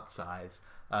font size.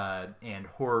 And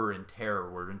horror and terror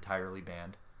were entirely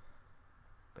banned.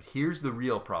 But here's the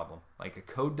real problem. Like, a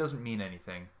code doesn't mean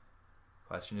anything.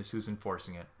 Question is who's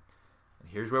enforcing it. And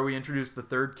here's where we introduce the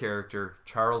third character,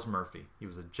 Charles Murphy. He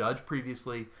was a judge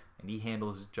previously, and he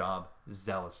handled his job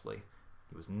zealously.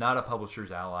 He was not a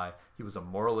publisher's ally. He was a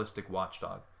moralistic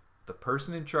watchdog. If the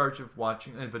person in charge of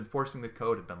enforcing the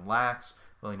code had been lax,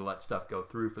 willing to let stuff go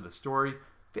through for the story,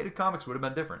 Faded Comics would have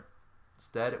been different.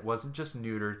 Instead, it wasn't just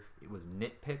neutered, it was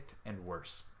nitpicked and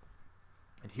worse.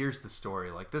 And here's the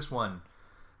story. Like, this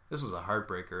was a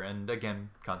heartbreaker, and again,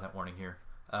 content warning here.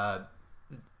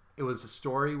 It was a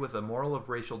story with a moral of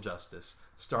racial justice,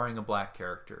 starring a black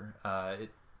character.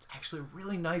 It's actually a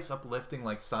really nice, uplifting,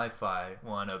 like sci-fi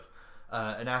one of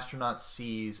an astronaut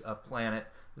sees a planet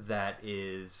that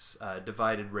is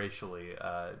divided racially.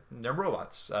 They're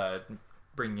robots,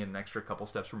 bringing in an extra couple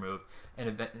steps removed,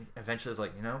 and eventually it's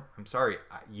like, I'm sorry,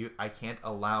 I can't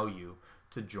allow you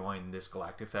to join this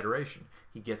Galactic Federation.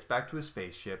 He gets back to his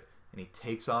spaceship and he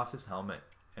takes off his helmet,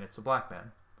 and it's a black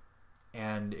man.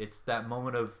 And it's that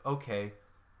moment of, okay,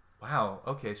 wow,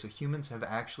 okay, so humans have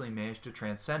actually managed to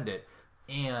transcend it,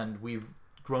 and we've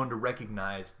grown to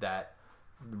recognize that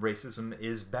racism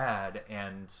is bad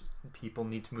and people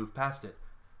need to move past it.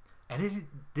 And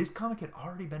this comic had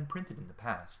already been printed in the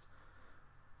past.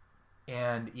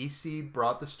 And EC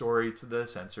brought the story to the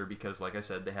censor because, like I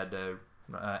said, they had to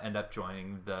end up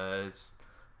joining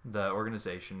the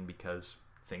organization because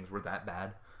things were that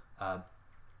bad.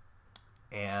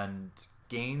 And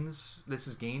this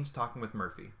is Gaines talking with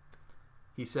Murphy.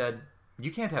 He said,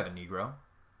 "You can't have a Negro."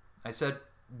 I said,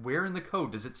 "Where in the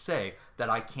code does it say that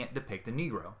I can't depict a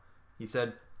Negro?" He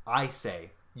said, "I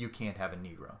say you can't have a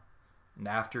Negro." And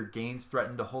after Gaines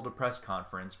threatened to hold a press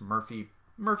conference, Murphy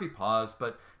paused,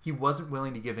 but he wasn't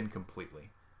willing to give in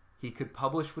completely. He could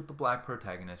publish with the black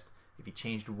protagonist if he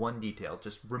changed one detail,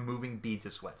 just removing beads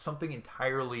of sweat, something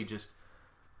entirely just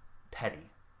petty,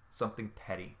 something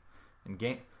petty. And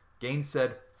Gaines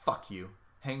said, "Fuck you,"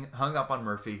 hung up on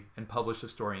Murphy, and published the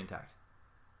story intact.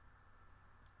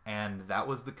 And that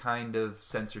was the kind of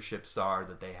censorship czar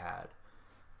that they had.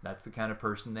 That's the kind of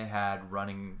person they had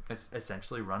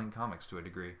essentially running comics to a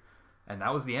degree. And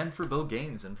that was the end for Bill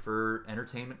Gaines and for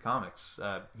Entertainment Comics.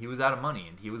 He was out of money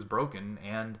and he was broken,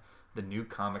 and the new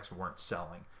comics weren't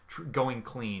selling. Going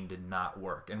clean did not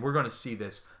work. And we're going to see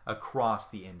this across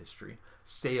the industry.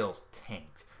 Sales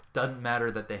tanked. Doesn't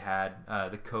matter that they had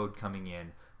the code coming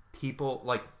in. People,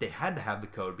 they had to have the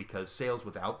code because sales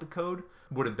without the code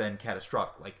would have been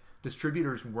catastrophic.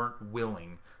 Distributors weren't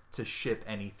willing to ship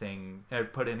anything,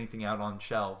 put anything out on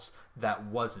shelves that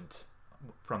wasn't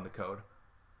from the code.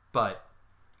 But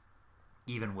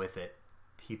even with it,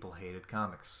 people hated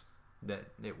comics.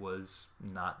 That it was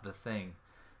not the thing.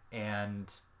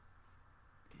 And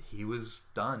he was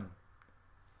done.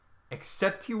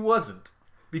 Except he wasn't.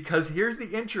 Because here's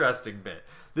the interesting bit.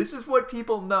 This is what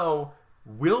people know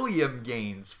William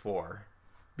Gaines for.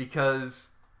 Because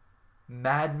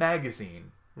Mad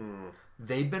Magazine,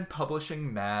 they'd been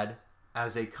publishing Mad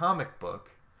as a comic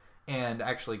book, and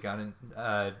actually got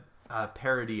a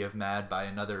parody of Mad by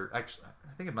another. Actually,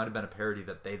 I think it might have been a parody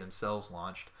that they themselves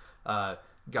launched.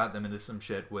 Got them into some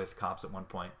shit with cops at one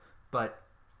point. But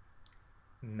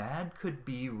Mad could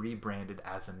be rebranded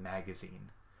as a magazine.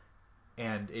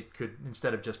 And it could,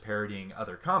 instead of just parodying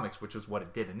other comics, which was what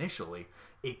it did initially,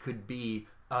 it could be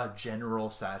a general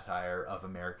satire of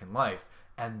American life.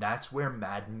 And that's where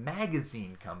Mad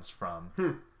Magazine comes from.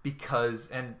 Because,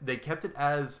 and they kept it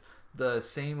as the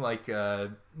same,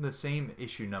 the same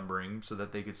issue numbering so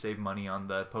that they could save money on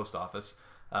the post office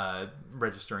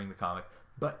registering the comic.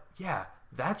 But yeah,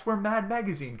 that's where Mad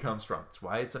Magazine comes from. That's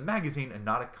why it's a magazine and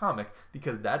not a comic,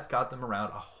 because that got them around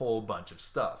a whole bunch of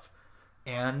stuff.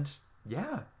 And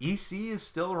yeah, EC is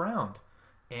still around.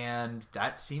 And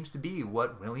that seems to be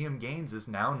what William Gaines is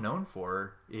now known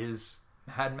for, is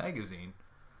Mad Magazine.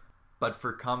 But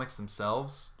for comics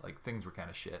themselves, things were kind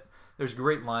of shit. There's a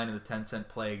great line in the 10-Cent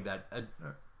Plague that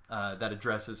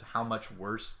addresses how much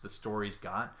worse the stories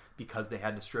got because they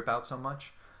had to strip out so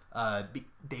much.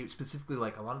 They specifically,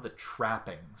 a lot of the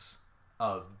trappings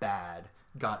of bad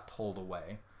got pulled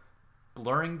away.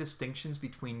 Blurring distinctions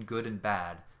between good and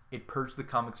bad, it purged the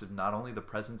comics of not only the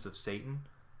presence of Satan,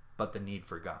 but the need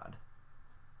for God.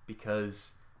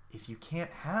 Because if you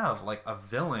can't have, a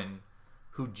villain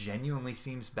who genuinely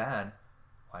seems bad,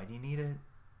 why do you need it?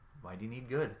 Why do you need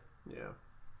good?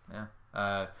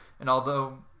 Yeah. And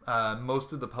although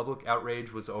most of the public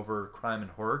outrage was over crime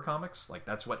and horror comics,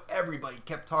 that's what everybody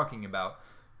kept talking about,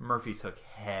 Murphy took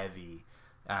heavy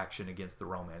action against the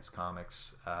romance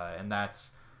comics. And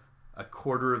that's a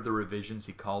quarter of the revisions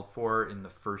he called for in the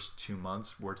first 2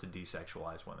 months were to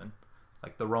desexualize women.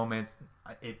 The romance,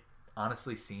 it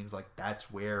honestly seems like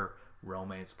that's where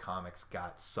romance comics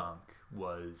got sunk,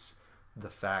 was the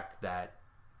fact that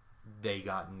they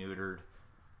got neutered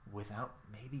without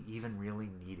maybe even really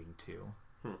needing to.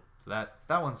 So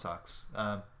that one sucks.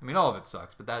 All of it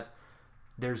sucks, but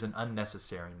there's an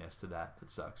unnecessariness to that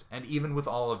sucks. And even with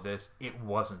all of this, it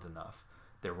wasn't enough.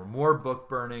 There were more book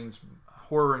burnings.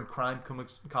 Horror and crime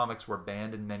comics were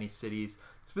banned in many cities,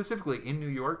 specifically in New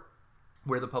York,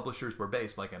 where the publishers were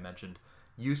based. Like I mentioned,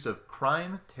 use of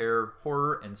crime, terror,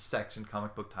 horror, and sex in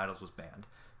comic book titles was banned,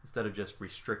 instead of just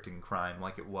restricting crime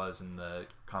like it was in the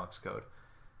Comics Code.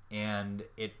 And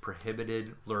it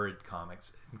prohibited lurid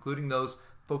comics, including those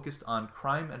focused on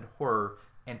crime and horror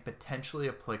and potentially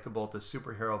applicable to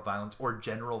superhero violence or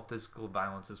general physical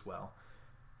violence as well.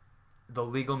 The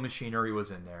legal machinery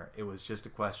was in there. It was just a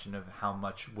question of how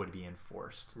much would be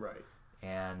enforced. Right.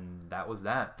 And that was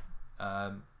that.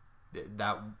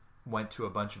 That went to a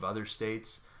bunch of other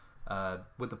states.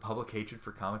 With the public hatred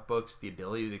for comic books, the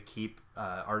ability to keep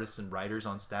artists and writers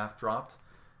on staff dropped.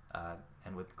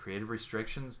 And with creative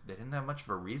restrictions, they didn't have much of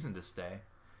a reason to stay.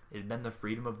 It had been the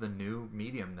freedom of the new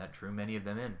medium that drew many of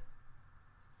them in.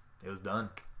 It was done.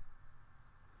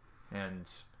 And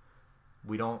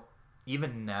we don't,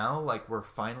 even now, like, we're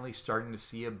finally starting to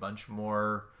see a bunch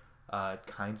more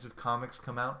kinds of comics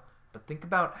come out. But think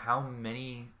about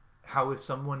how if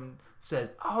someone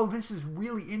says, oh, this is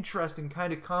really interesting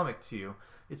kind of comic to you,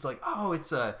 it's like, oh,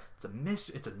 it's a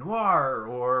mystery, it's a noir,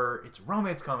 or it's a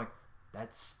romance comic.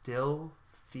 That still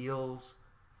feels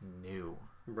new.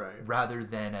 Right. Rather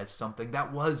than as something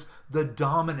that was the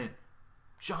dominant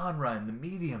genre in the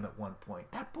medium at one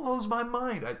point. That blows my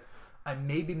mind. I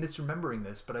may be misremembering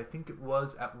this, but I think it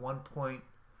was at one point,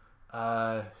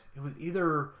 it was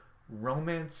either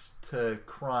romance to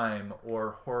crime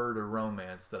or horror to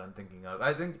romance that I'm thinking of.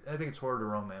 I think it's horror to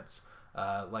romance.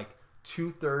 Like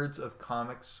 2/3 of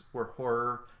comics were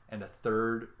horror, and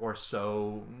 1/3 or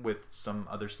so with some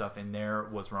other stuff in there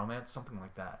was romance, something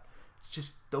like that. It's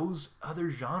just those other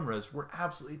genres were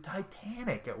absolutely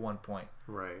titanic at one point.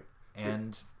 Right.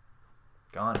 And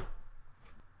gone.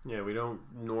 Yeah, we don't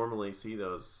normally see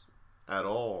those at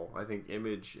all. I think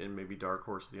Image and maybe Dark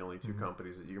Horse are the only two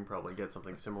companies that you can probably get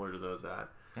something similar to those at.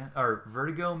 Yeah, or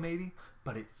Vertigo maybe,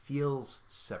 but it feels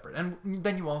separate. And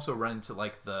then you also run into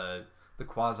like the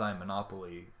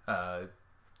quasi-monopoly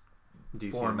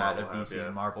DC format of DC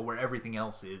and Marvel, where everything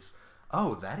else is,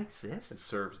 oh, that exists. It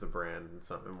serves the brand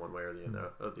in one way or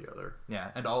the other. Yeah,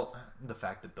 and all the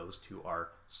fact that those two are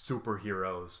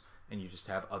superheroes, and you just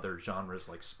have other genres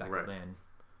like speckled in.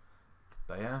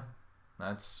 But yeah,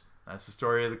 that's the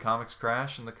story of the comics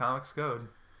crash and the comics code.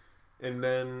 And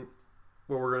then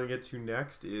what we're going to get to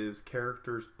next is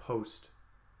characters post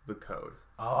the code.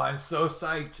 Oh, I'm so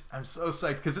psyched.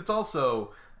 Because it's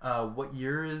also, what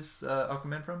year is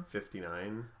Aquaman from?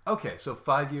 59. Okay, so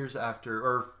 5 years after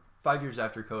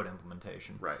code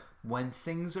implementation. Right. When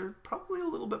things are probably a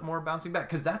little bit more bouncing back.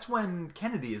 Because that's when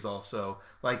Kennedy is also,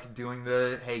 like, doing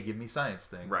the, hey, give me science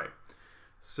thing. Right.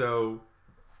 So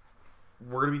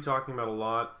we're going to be talking about a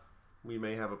lot. We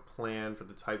may have a plan for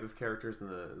the type of characters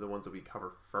and the ones that we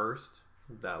cover first.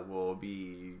 That will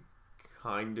be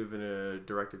kind of in a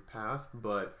directed path,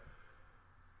 but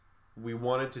we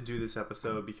wanted to do this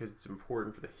episode because it's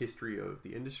important for the history of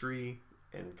the industry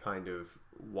and kind of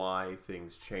why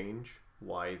things change,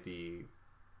 why the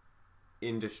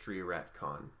industry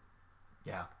retcon.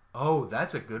 Yeah. Oh,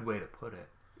 that's a good way to put it.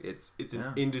 It's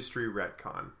an industry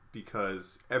retcon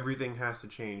because everything has to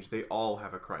change. They all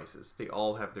have a crisis. They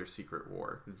all have their secret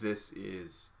war. This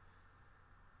is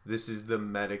the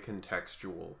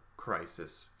meta-contextual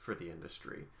crisis for the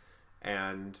industry.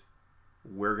 And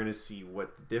we're going to see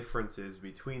what the difference is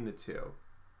between the two.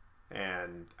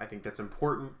 And I think that's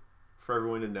important for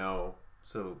everyone to know.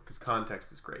 So, because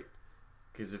context is great.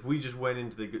 Because if we just went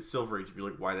into the Silver Age, you'd be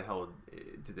like, why the hell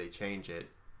did they change it?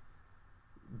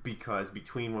 Because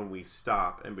between when we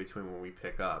stop and between when we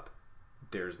pick up,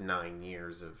 there's 9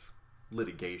 years of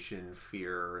litigation,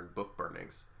 fear, and book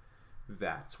burnings.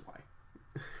 That's why.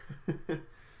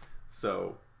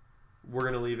 So we're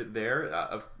going to leave it there.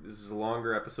 This is a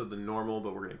longer episode than normal,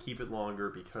 but we're going to keep it longer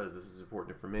because this is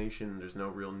important information. There's no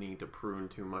real need to prune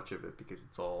too much of it because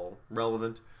it's all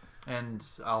relevant. And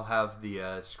I'll have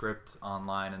the script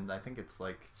online, and I think it's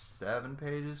like 7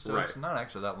 pages, so It's not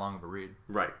actually that long of a read.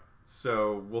 Right.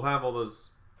 So we'll have all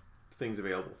those things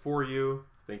available for you.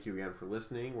 Thank you again for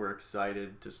listening. We're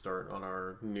excited to start on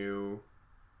our new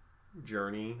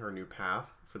journey, our new path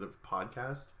for the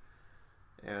podcast.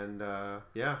 And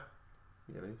you have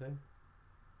anything?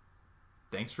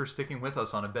 Thanks for sticking with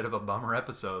us on a bit of a bummer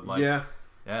episode. Yeah,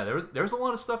 there was a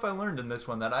lot of stuff I learned in this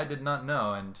one that I did not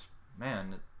know, and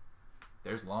man,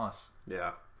 there's loss.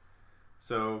 Yeah.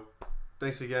 So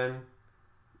thanks again.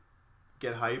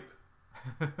 Get hype.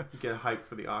 Get hype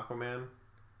for the Aquaman,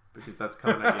 because that's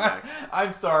coming at you next.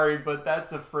 I'm sorry, but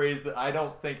that's a phrase that I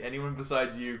don't think anyone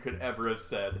besides you could ever have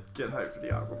said. Get hype for the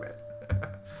Aquaman.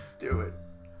 Do it.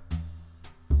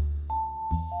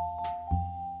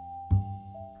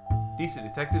 DC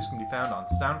Detectives can be found on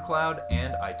SoundCloud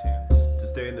and iTunes. To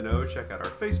stay in the know, check out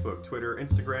our Facebook, Twitter,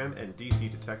 Instagram, and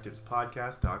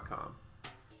DCDetectivespodcast.com.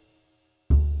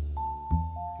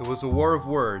 It was a war of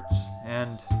words,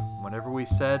 and whatever we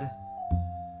said,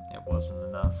 it wasn't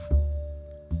enough.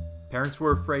 Parents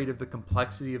were afraid of the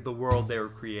complexity of the world they were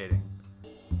creating.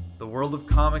 The world of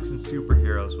comics and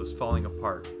superheroes was falling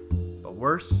apart. But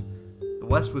worse, the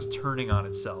West was turning on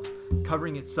itself,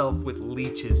 covering itself with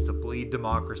leeches to bleed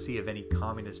democracy of any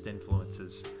communist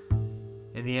influences.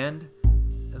 In the end,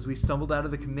 as we stumbled out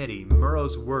of the committee,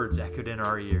 Murrow's words echoed in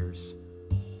our ears.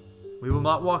 We will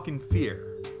not walk in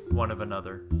fear, one of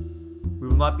another. We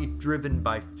will not be driven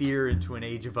by fear into an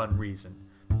age of unreason,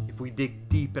 if we dig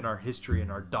deep in our history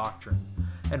and our doctrine,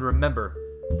 and remember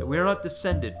that we are not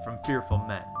descended from fearful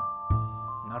men,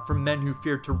 not from men who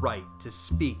feared to write, to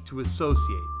speak, to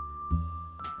associate,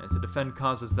 and to defend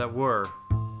causes that were,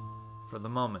 for the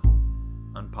moment,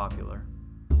 unpopular.